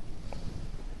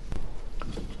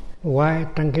 Why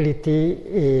tranquility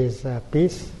is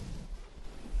peace?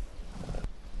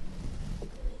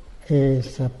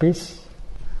 Is peace.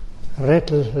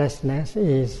 Restlessness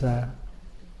is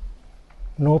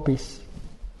no peace.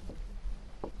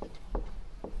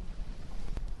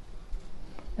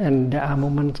 And there are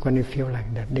moments when we feel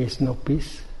like that there is no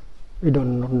peace. We do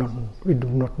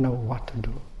not know what to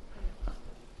do.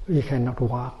 We cannot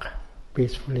walk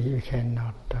peacefully. We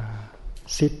cannot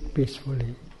sit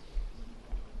peacefully.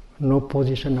 No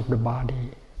position of the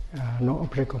body, no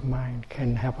object of mind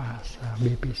can help us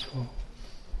be peaceful.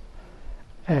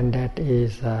 And that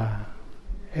is a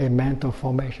mental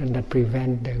formation that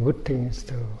prevents the good things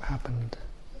to happen.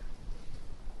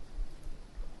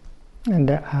 And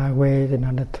there are ways in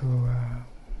order to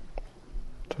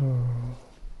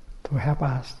help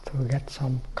us to get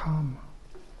some calm.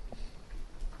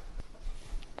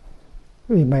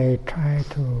 We may try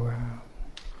to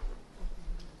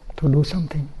do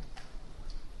something.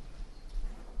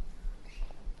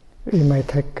 We may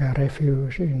take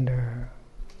refuge in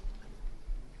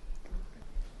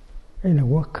the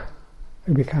work.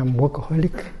 We become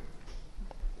workaholic.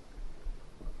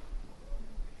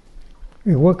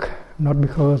 We work not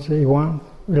because we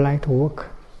like to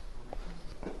work.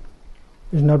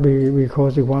 It's not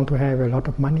because we want to have a lot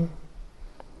of money.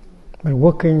 But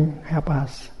working helps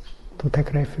us to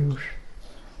take refuge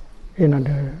in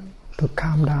order to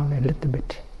calm down a little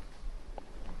bit.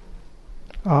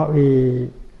 Or we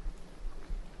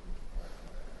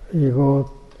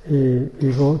go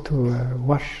to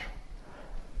watch,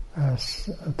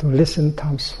 to listen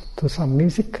to some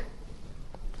music.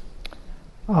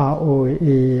 Or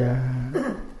we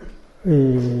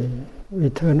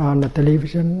turn on the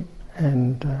television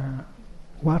and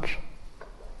watch.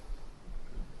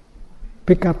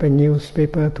 Pick up a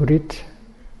newspaper to read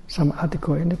some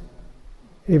article in it,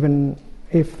 even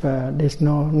if there's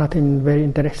nothing very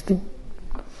interesting.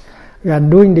 We are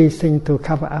doing these things to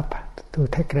cover up, to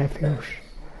take refuge,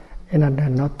 in order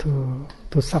not to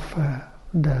suffer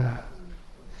the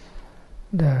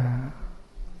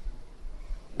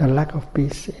lack of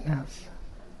peace in us.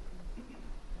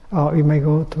 Or we may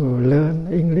go to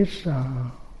learn English,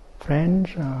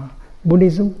 French,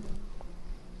 Buddhism,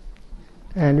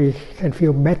 and we can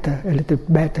feel better, a little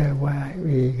better while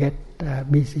we get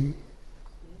busy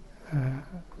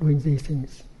doing these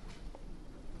things.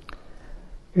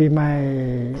 We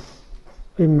may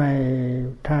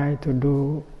try to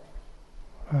do.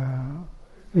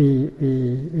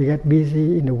 We get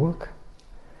busy in the work.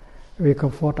 We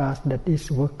comfort us that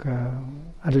this work,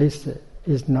 at least,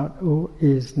 is not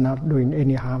doing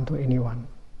any harm to anyone.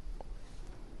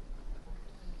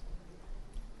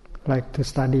 Like to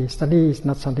study. Study is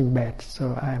not something bad,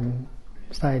 so I'm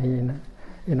studying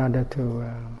in order to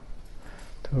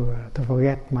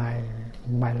forget my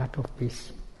lack of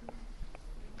peace,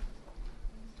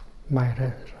 my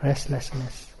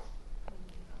restlessness.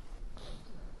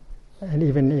 And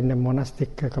even in the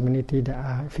monastic community, there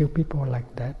are a few people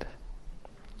like that.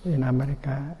 In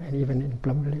America and even in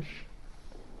Plum Village,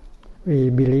 we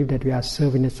believe that we are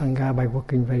serving the Sangha by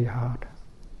working very hard.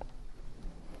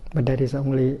 But that is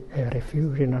only a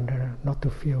refuge in order not to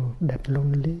feel that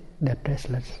lonely, that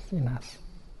restless in us.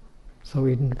 So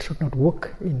we should not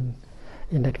work in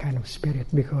that kind of spirit,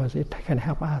 because it can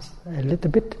help us a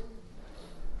little bit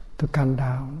to calm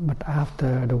down. But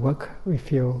after the work, we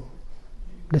feel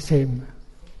the same,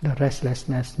 the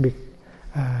restlessness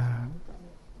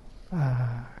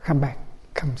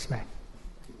comes back.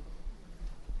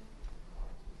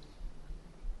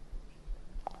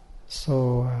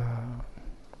 So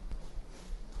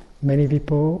many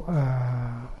people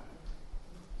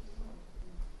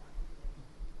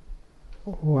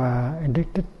who are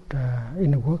addicted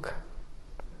in the work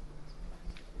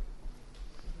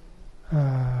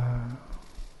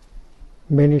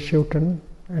many children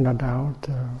and adults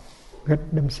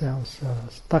get themselves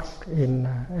stuck in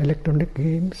electronic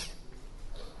games,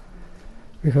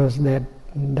 because that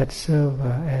serve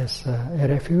as a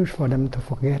refuge for them to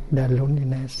forget their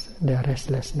loneliness, their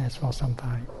restlessness for some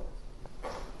time.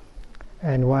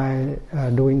 And while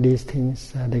doing these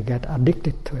things, they get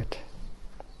addicted to it.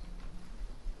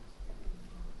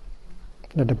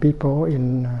 The people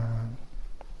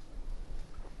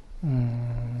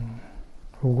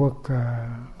who work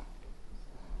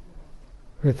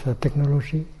with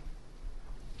technology,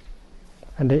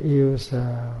 and they use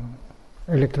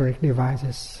electronic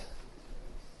devices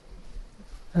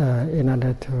in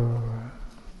order to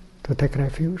take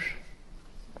refuge,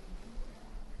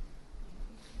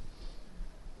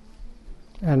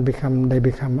 and they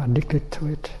become addicted to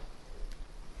it.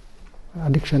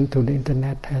 Addiction to the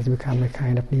internet has become a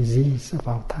kind of disease of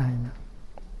our time.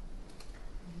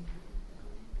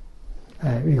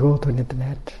 We go to the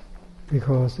internet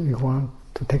because we want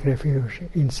to take refuge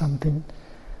in something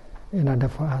in order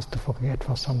for us to forget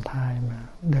for some time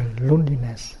the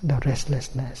loneliness, the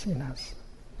restlessness in us.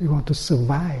 We want to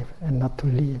survive and not to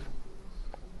live.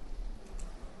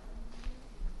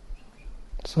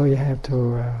 So you have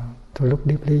to look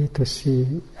deeply to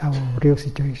see our real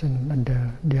situation and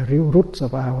the real roots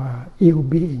of our ill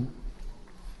being.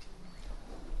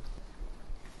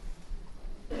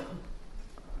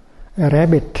 A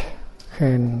rabbit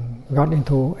can got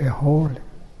into a hole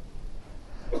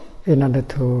in order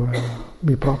to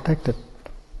be protected,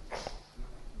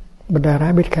 but the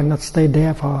rabbit cannot stay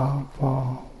there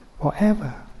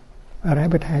forever. A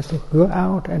rabbit has to go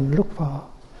out and look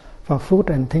for food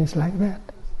and things like that.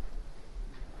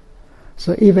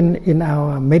 So even in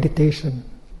our meditation,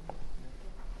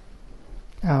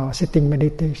 our sitting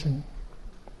meditation,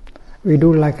 we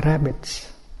do like rabbits.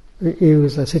 We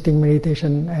use sitting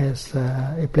meditation as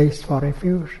a place for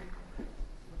refuge,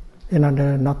 in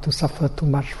order not to suffer too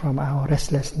much from our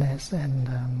restlessness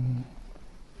and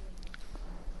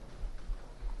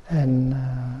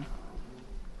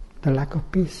the lack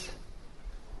of peace.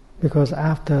 Because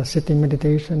after sitting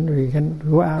meditation, we can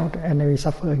go out and we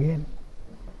suffer again.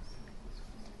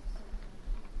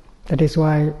 That is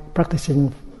why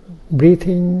practicing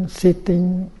breathing,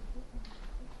 sitting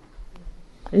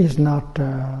is not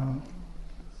the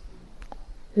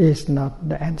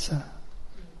answer.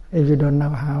 If you don't know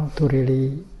how to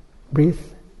really breathe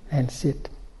and sit,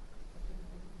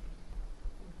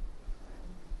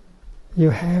 you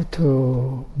have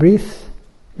to breathe,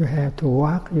 you have to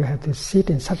walk, you have to sit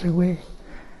in such a way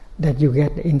that you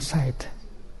get insight.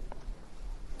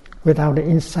 Without the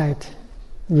insight,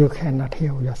 you cannot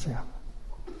heal yourself.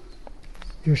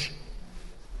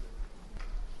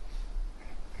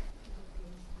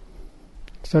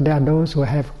 So there are those who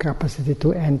have capacity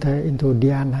to enter into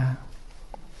dhyana,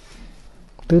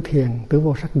 tứ thiền, tứ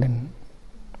vô sắc định.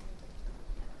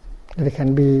 They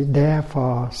can be there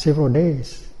for several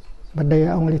days, but they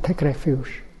only take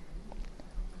refuge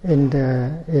in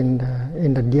the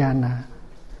dhyana,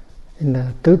 in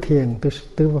the tứ thiền,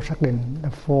 tứ vô sắc định, the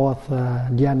fourth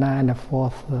dhyana and the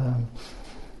fourth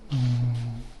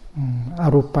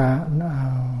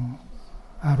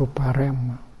arupa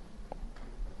realm.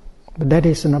 But that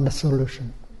is not the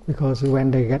solution, because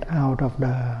when they get out of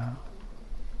the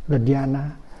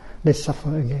dhyana, they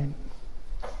suffer again.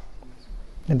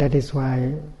 And that is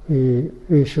why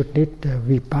we should need the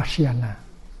vipassana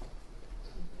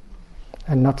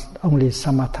and not only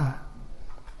samatha.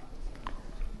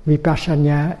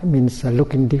 Vipassana means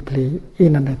looking deeply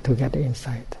in order to get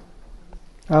insight.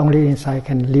 Only insight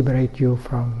can liberate you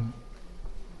from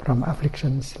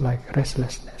afflictions like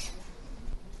restlessness.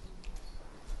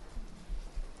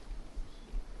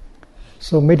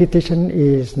 So meditation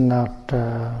is not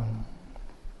a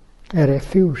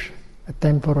refuge, a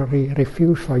temporary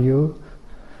refuge for you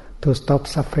to stop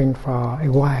suffering for a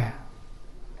while.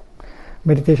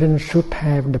 Meditation should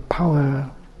have the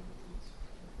power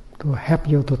to help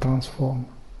you to transform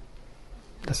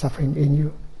the suffering in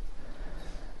you.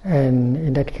 And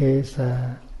in that case,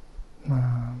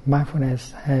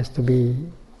 mindfulness has to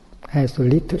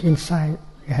lead to insight.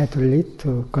 It has to lead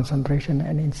to concentration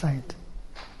and insight.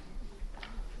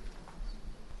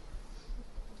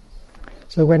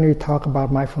 So when we talk about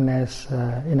mindfulness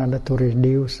in order to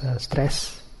reduce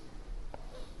stress,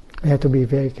 we have to be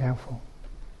very careful.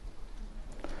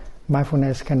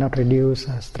 Mindfulness cannot reduce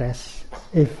stress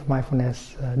if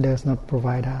mindfulness does not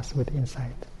provide us with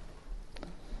insight.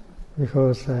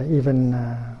 Because even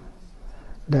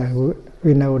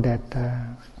we know that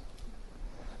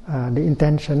the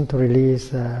intention to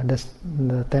release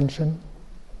the tension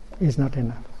is not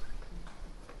enough.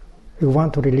 We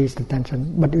want to release the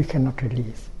tension, but we cannot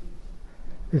release,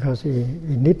 because we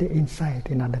need the insight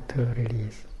in order to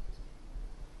release.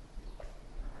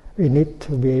 We need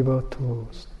to be able to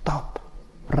stop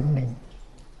running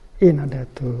in order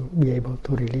to be able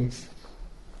to release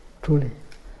truly.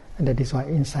 And that is why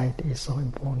insight is so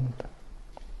important.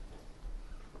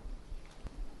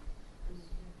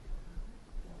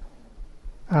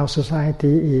 Our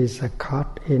society is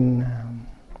caught in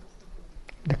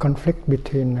the conflict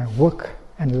between work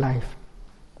and life.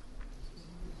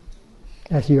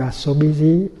 As you are so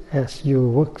busy, as you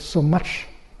work so much,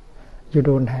 you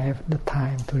don't have the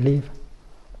time to live.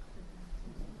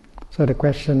 So the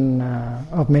question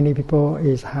of many people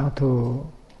is how to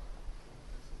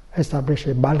establish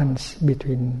a balance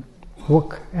between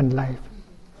work and life.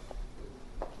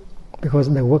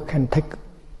 Because the work can take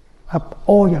up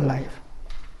all your life.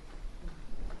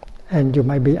 And you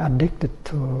might be addicted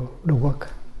to the work.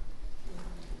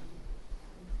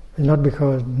 Not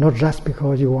just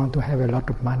because you want to have a lot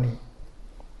of money,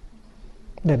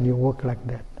 then you work like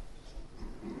that.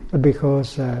 But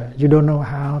because you don't know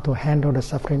how to handle the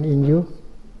suffering in you,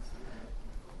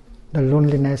 the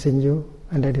loneliness in you,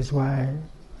 and that is why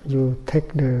you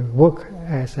take the work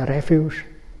as a refuge,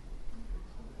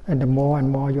 and the more and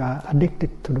more you are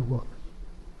addicted to the work.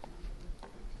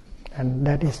 And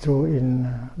that is true in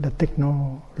the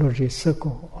technology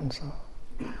circle also.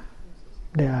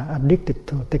 They are addicted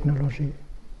to technology.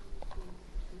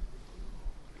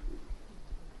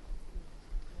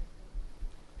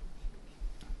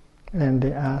 And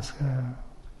they ask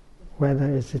whether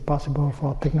it is possible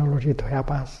for technology to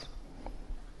help us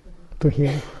to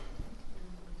heal.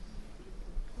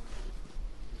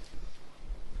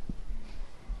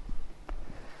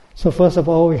 So first of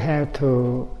all, we have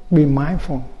to be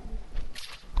mindful.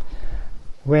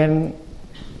 When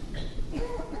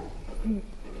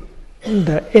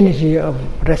the energy of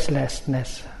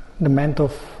restlessness, the mental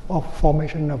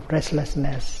formation of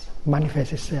restlessness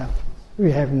manifests itself,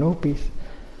 we have no peace.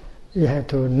 We have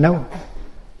to know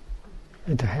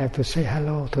And to have to say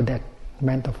hello to that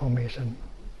mental formation.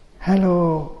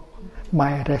 Hello,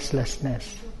 my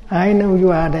restlessness. I know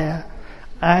you are there.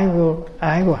 I will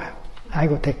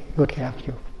take good care of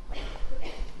you.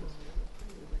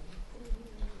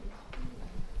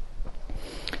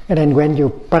 And then when you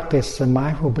practice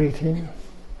mindful breathing,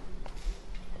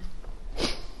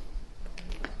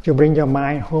 you bring your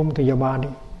mind home to your body.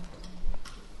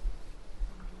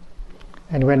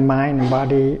 And when mind and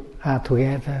body are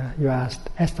together, you are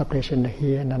established in the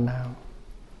here and the now.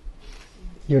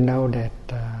 You know that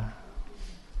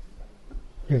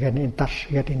you get in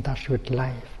touch with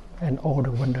life and all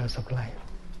the wonders of life.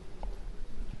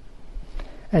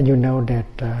 And you know that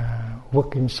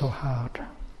working so hard,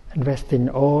 investing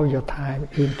all your time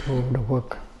into the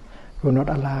work, will not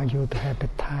allow you to have the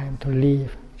time to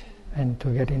live and to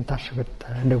get in touch with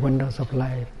the wonders of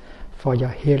life for your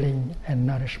healing and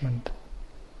nourishment.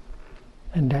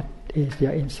 And that is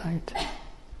your insight.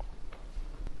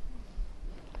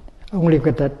 Only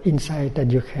with that insight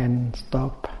that you can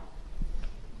stop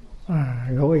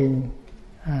going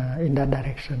in that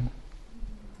direction,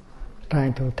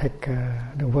 trying to take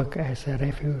the work as a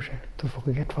refuge to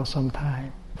forget for some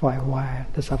time, for a while,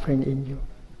 the suffering in you.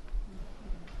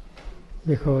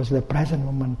 Because the present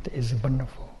moment is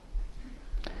wonderful.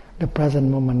 The present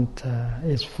moment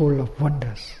is full of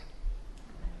wonders.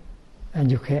 And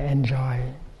you can enjoy,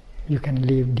 you can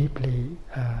live deeply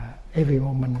every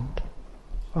moment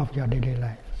of your daily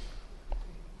life.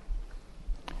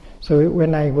 So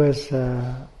when I was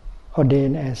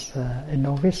ordained as a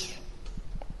novice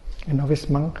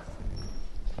monk,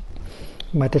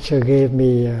 my teacher gave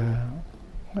me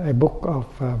a book of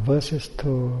verses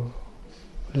to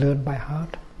learn by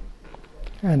heart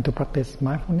and to practice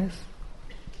mindfulness.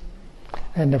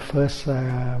 And the first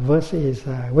verse is,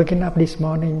 waking up this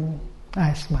morning,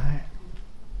 I smile.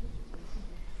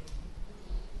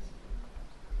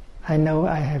 I know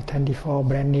I have 24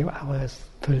 brand new hours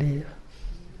to live.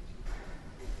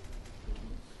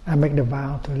 I make the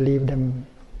vow to live them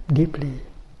deeply,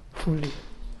 fully.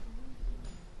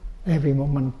 Every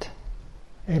moment,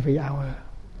 every hour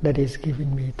that is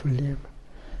given me to live.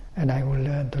 And I will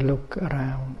learn to look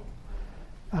around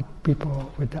at people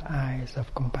with the eyes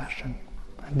of compassion.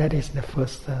 And that is the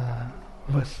first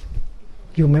verse.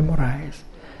 You memorize,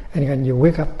 and when you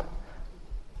wake up,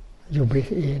 you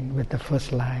breathe in with the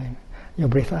first line, you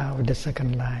breathe out with the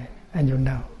second line, and you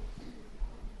know.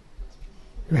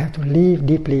 You have to live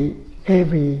deeply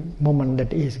every moment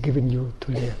that is given you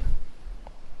to live.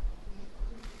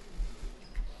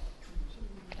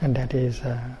 And that is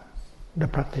the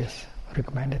practice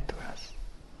recommended to us.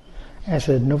 As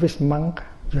a novice monk,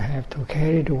 you have to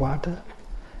carry the water,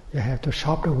 you have to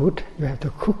chop the wood, you have to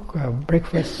cook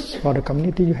breakfast for the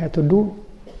community, you have to do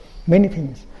many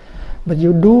things. But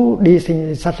you do these things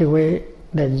in such a way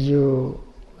that you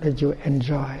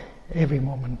enjoy every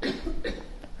moment.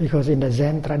 Because in the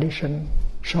Zen tradition,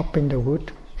 chopping the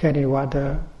wood, carrying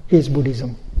water is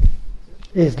Buddhism,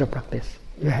 is the practice.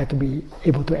 You have to be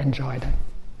able to enjoy that.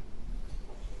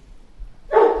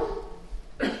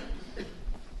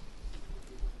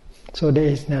 So there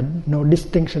is no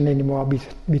distinction anymore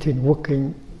between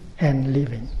working and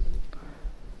living.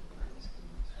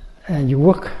 And you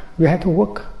work, you have to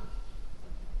work,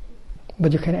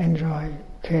 but you can enjoy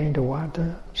carrying the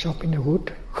water, chopping the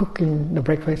wood, cooking the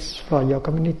breakfast for your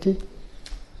community,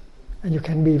 and you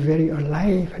can be very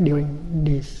alive during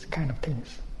these kind of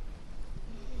things.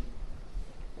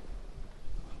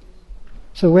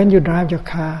 So when you drive your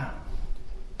car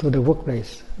to the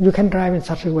workplace, you can drive in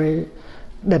such a way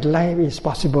that life is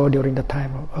possible during the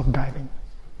time of driving.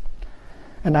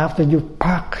 And after you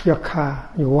park your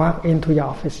car, you walk into your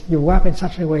office, you walk in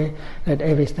such a way that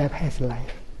every step has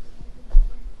life.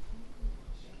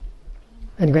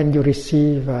 And when you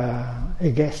receive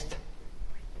a guest,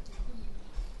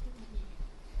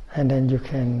 and then you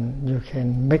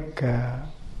can make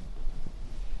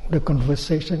the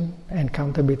conversation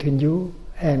encounter between you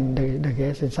and the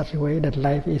guest in such a way that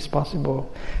life is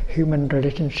possible, human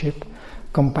relationship,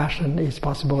 compassion is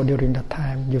possible during the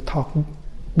time you talk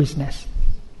business.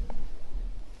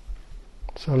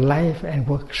 So life and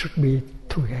work should be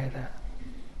together.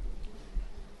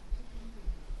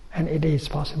 And it is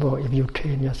possible if you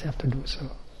train yourself to do so.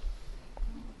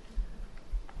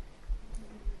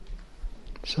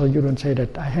 So you don't say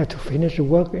that I have to finish the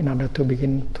work in order to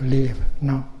begin to live.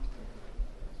 No.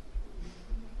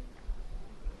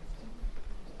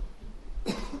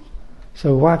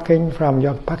 So walking from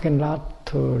your parking lot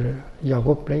to your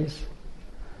workplace,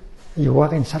 you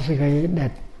walk in such a way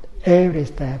that every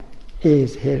step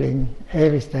is healing,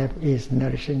 every step is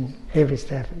nourishing, every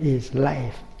step is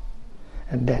life.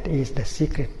 And that is the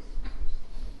secret.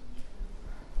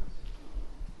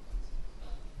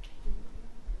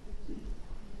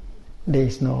 There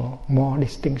is no more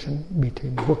distinction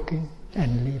between working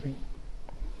and living.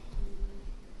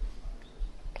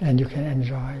 And you can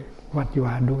enjoy what you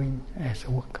are doing as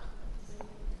a work.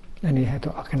 And you have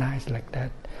to organize like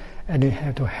that. And we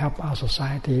have to help our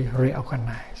society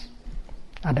reorganize.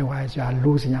 Otherwise, you are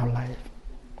losing our life.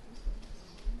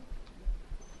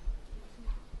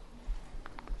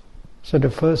 So the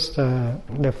first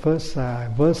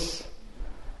verse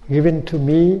given to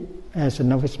me as a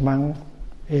novice monk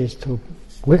is to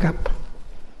wake up.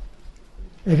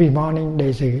 Every morning there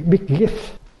is a big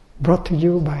gift brought to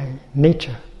you by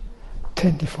nature,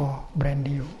 24 brand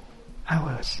new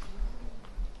hours.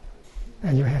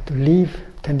 And you have to live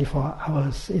 24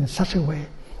 hours in such a way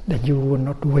that you will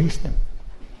not waste them.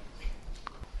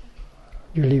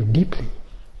 You live deeply.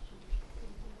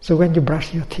 So when you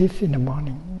brush your teeth in the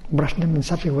morning, brush them in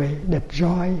such a way that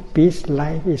joy, peace,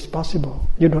 life is possible.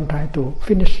 You don't try to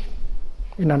finish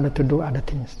in order to do other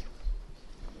things.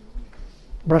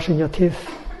 Brushing your teeth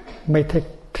may take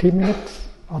 3 minutes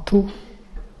or 2.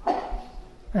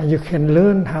 And you can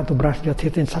learn how to brush your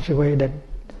teeth in such a way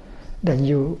that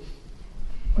you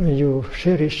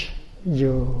cherish,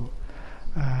 you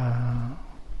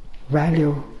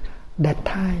value that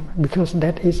time, because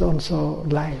that is also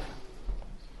life.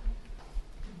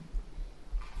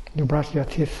 You brush your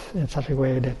teeth in such a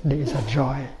way that there is a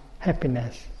joy,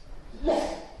 happiness,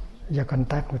 your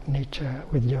contact with nature,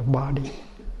 with your body.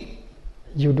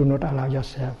 You do not allow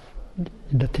yourself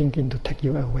the thinking to take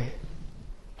you away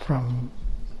from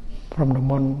the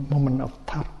moment of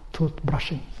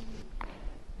toothbrushing.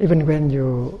 Even when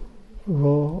you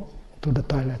go to the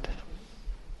toilet,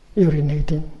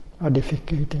 urinating or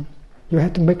defecating, you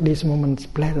have to make these moments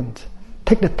pleasant.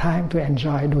 Take the time to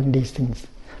enjoy doing these things,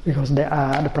 because they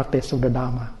are the practice of the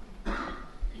Dharma.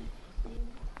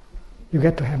 You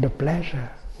get to have the pleasure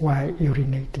while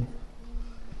urinating,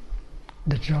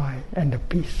 the joy and the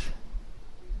peace.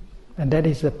 And that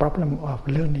is the problem of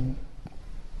learning,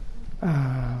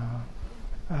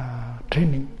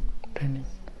 training.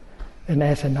 And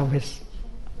as a novice,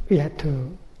 we have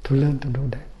to learn to do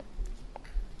that.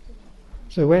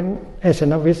 So as a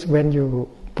novice, when you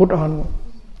put on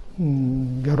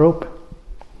your robe,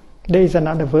 there is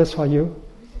another verse for you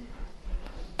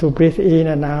to breathe in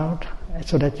and out,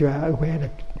 so that you are aware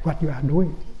of what you are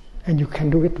doing, and you can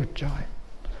do it with joy.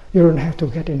 You don't have to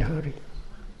get in a hurry.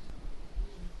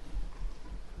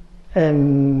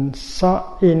 And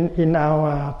so in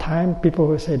our time, people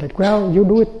will say that, well, you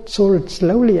do it so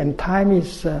slowly, and time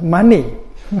is money.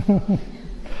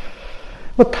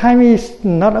 But time is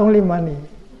not only money.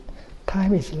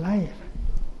 Time is life.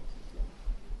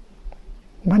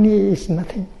 Money is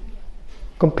nothing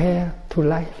compared to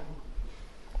life.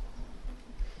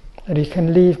 And you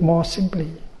can live more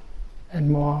simply and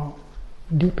more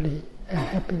deeply and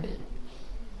happily.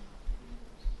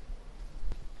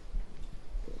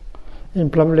 In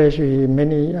Plum Village,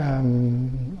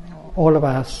 all of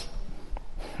us,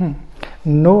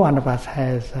 no one of us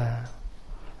has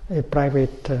a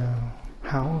private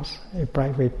house, a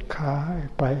private car,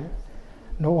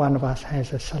 no one of us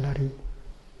has a salary.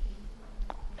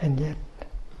 And yet,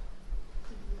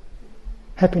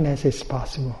 happiness is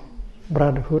possible.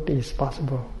 Brotherhood is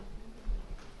possible.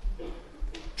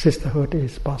 Sisterhood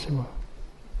is possible.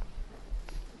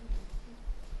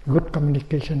 Good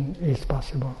communication is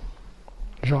possible.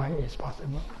 Joy is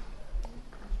possible.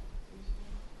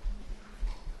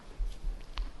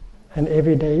 And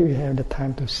every day we have the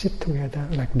time to sit together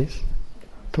like this,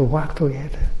 to walk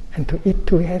together, and to eat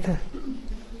together,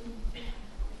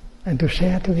 and to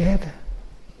share together.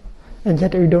 And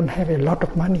yet we don't have a lot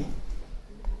of money.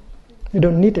 We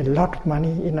don't need a lot of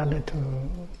money in order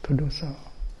to do so.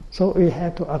 So we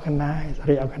have to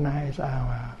reorganize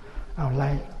our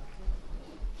life.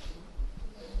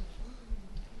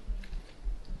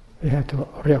 We have to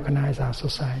reorganize our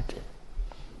society.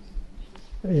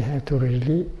 We have to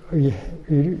we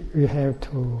have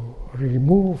to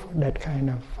remove that kind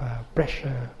of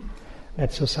pressure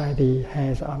that society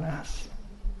has on us.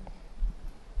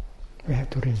 We have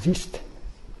to resist.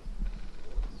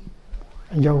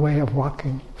 And your way of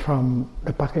walking from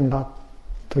the parking lot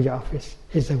to your office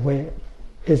is a way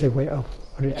of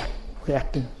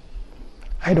reacting.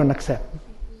 I don't accept.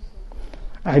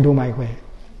 I do my way.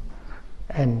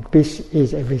 And peace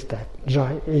is every step.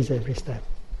 Joy is every step.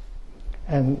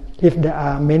 And if there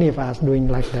are many of us doing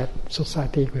like that,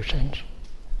 society will change.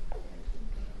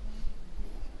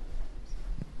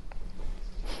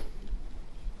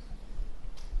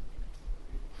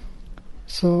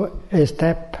 So a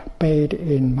step participate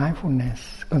in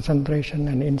mindfulness, concentration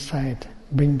and insight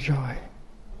bring joy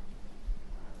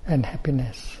and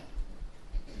happiness.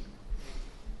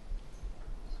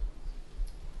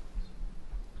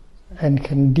 And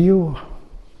can deal,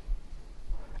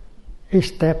 each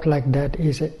step like that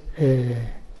is a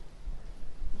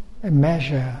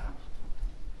measure,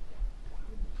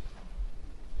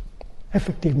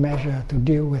 effective measure to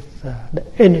deal with the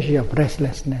energy of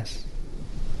restlessness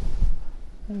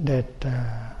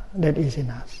that is in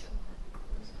us.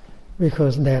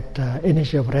 Because that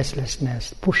energy of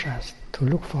restlessness pushes us to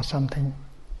look for something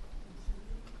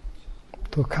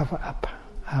to cover up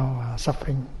our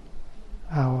suffering,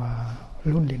 our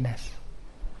loneliness,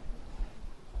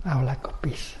 our lack of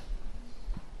peace.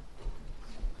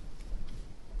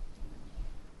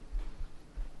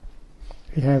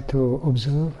 We have to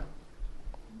observe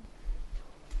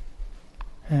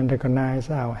and recognize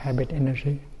our habit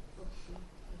energy.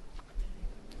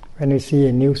 When we see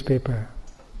a newspaper,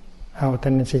 our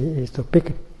tendency is to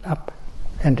pick it up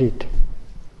and read.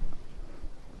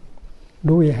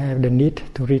 Do we have the need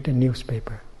to read a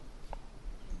newspaper?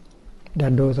 There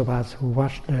are those of us who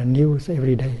watch the news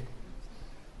every day.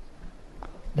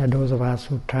 There are those of us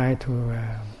who try to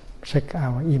check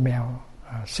our email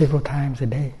several times a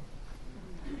day.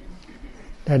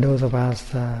 There are those of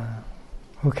us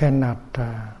who cannot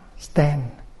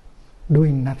stand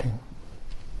doing nothing.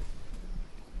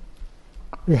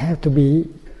 We have to be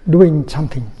doing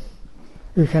something.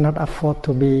 We cannot afford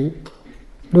to be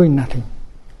doing nothing.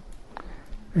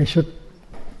 We should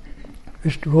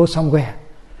go somewhere.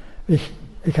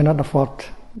 We cannot afford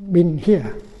being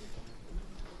here.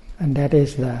 And that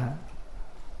is the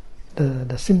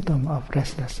symptom of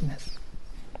restlessness.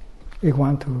 We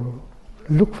want to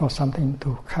look for something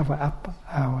to cover up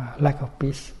our lack of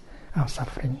peace, our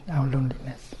suffering, our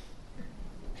loneliness.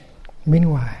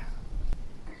 Meanwhile,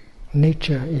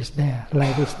 nature is there,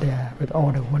 life is there with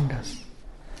all the wonders,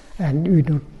 and we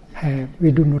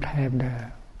do not have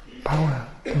the power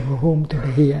to go home to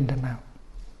the here and the now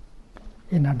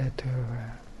in order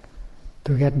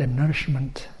to get the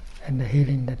nourishment and the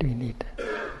healing that we need.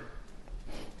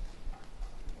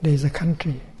 There is a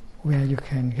country where you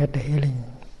can get the healing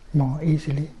more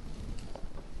easily,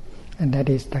 and that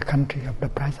is the country of the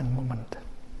present moment.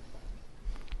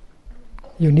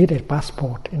 You need a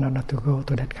passport in order to go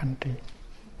to that country,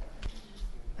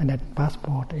 and that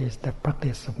passport is the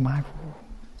practice of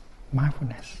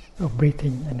mindfulness, of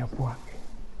breathing and of walking.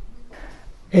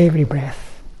 Every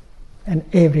breath and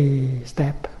every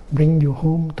step bring you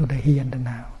home to the here and the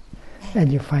now,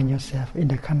 and you find yourself in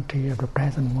the country of the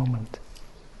present moment.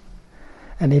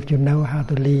 And if you know how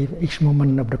to live each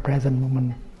moment of the present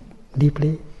moment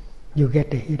deeply, you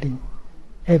get the healing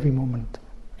every moment,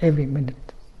 every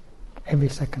minute, every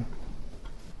second.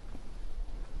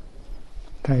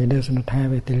 He does not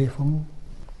have a telephone.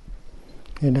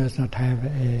 He does not have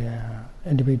an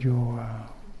individual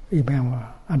email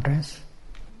address,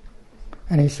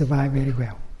 and he survived very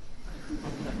well.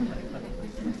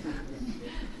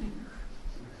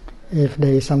 If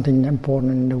there is something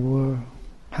important in the world,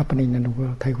 happening in the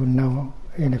world, he will know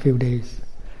in a few days.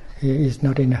 He is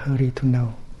not in a hurry to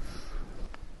know.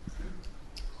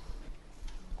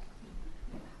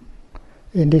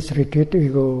 In this retreat, we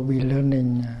will be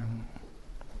learning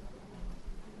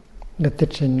the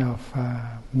teaching of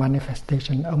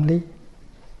manifestation only.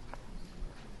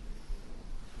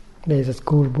 There is a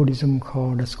school of Buddhism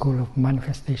called the school of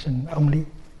manifestation only.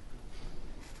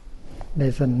 There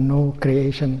is no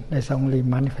creation, there is only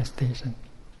manifestation.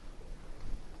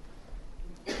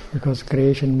 Because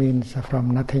creation means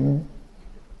from nothing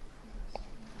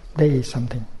there is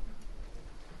something.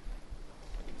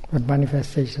 But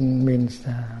manifestation means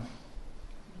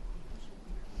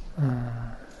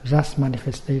just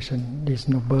manifestation. There is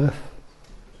no birth,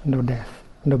 no death,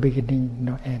 no beginning,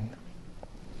 no end.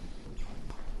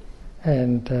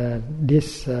 And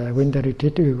this winter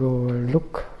retreat, we will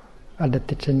look at the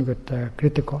teaching with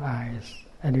critical eyes,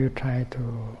 and we will try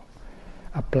to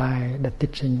apply the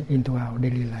teaching into our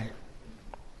daily life.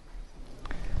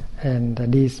 And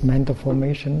these mental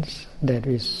formations that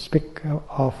we speak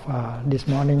of this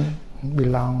morning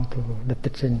belong to the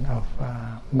teaching of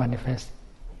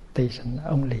manifestation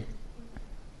only.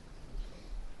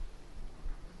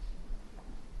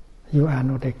 You are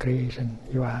not a creation,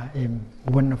 you are a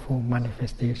wonderful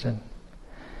manifestation.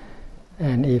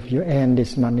 And if you end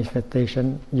this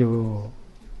manifestation, you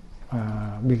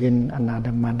begin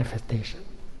another manifestation.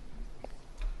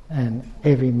 And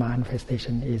every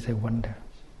manifestation is a wonder.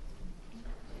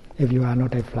 If you are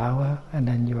not a flower, and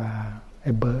then you are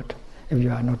a bird. If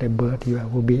you are not a bird, you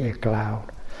will be a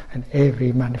cloud. And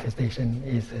every manifestation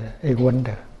is a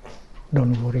wonder.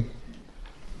 Don't worry.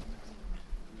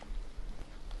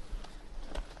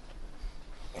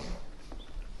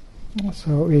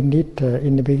 So we need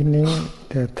in the beginning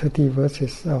the 30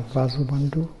 verses of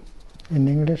Vasubandhu in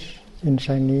English, in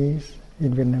Chinese,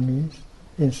 in Vietnamese,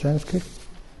 in Sanskrit.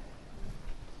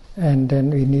 And then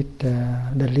we need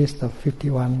the list of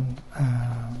 51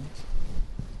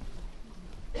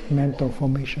 mental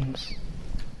formations.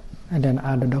 And then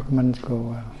other documents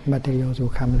materials will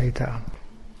come later on.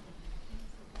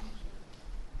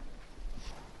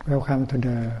 Welcome to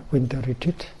the winter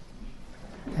retreat.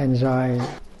 Enjoy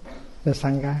the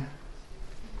Sangha,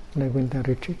 the winter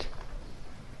retreat.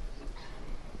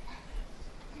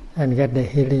 And get the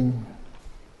healing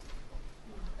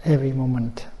every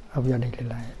moment of your daily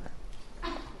life.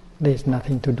 There is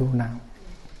nothing to do now,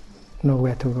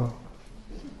 nowhere to go.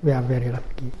 We are very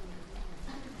lucky.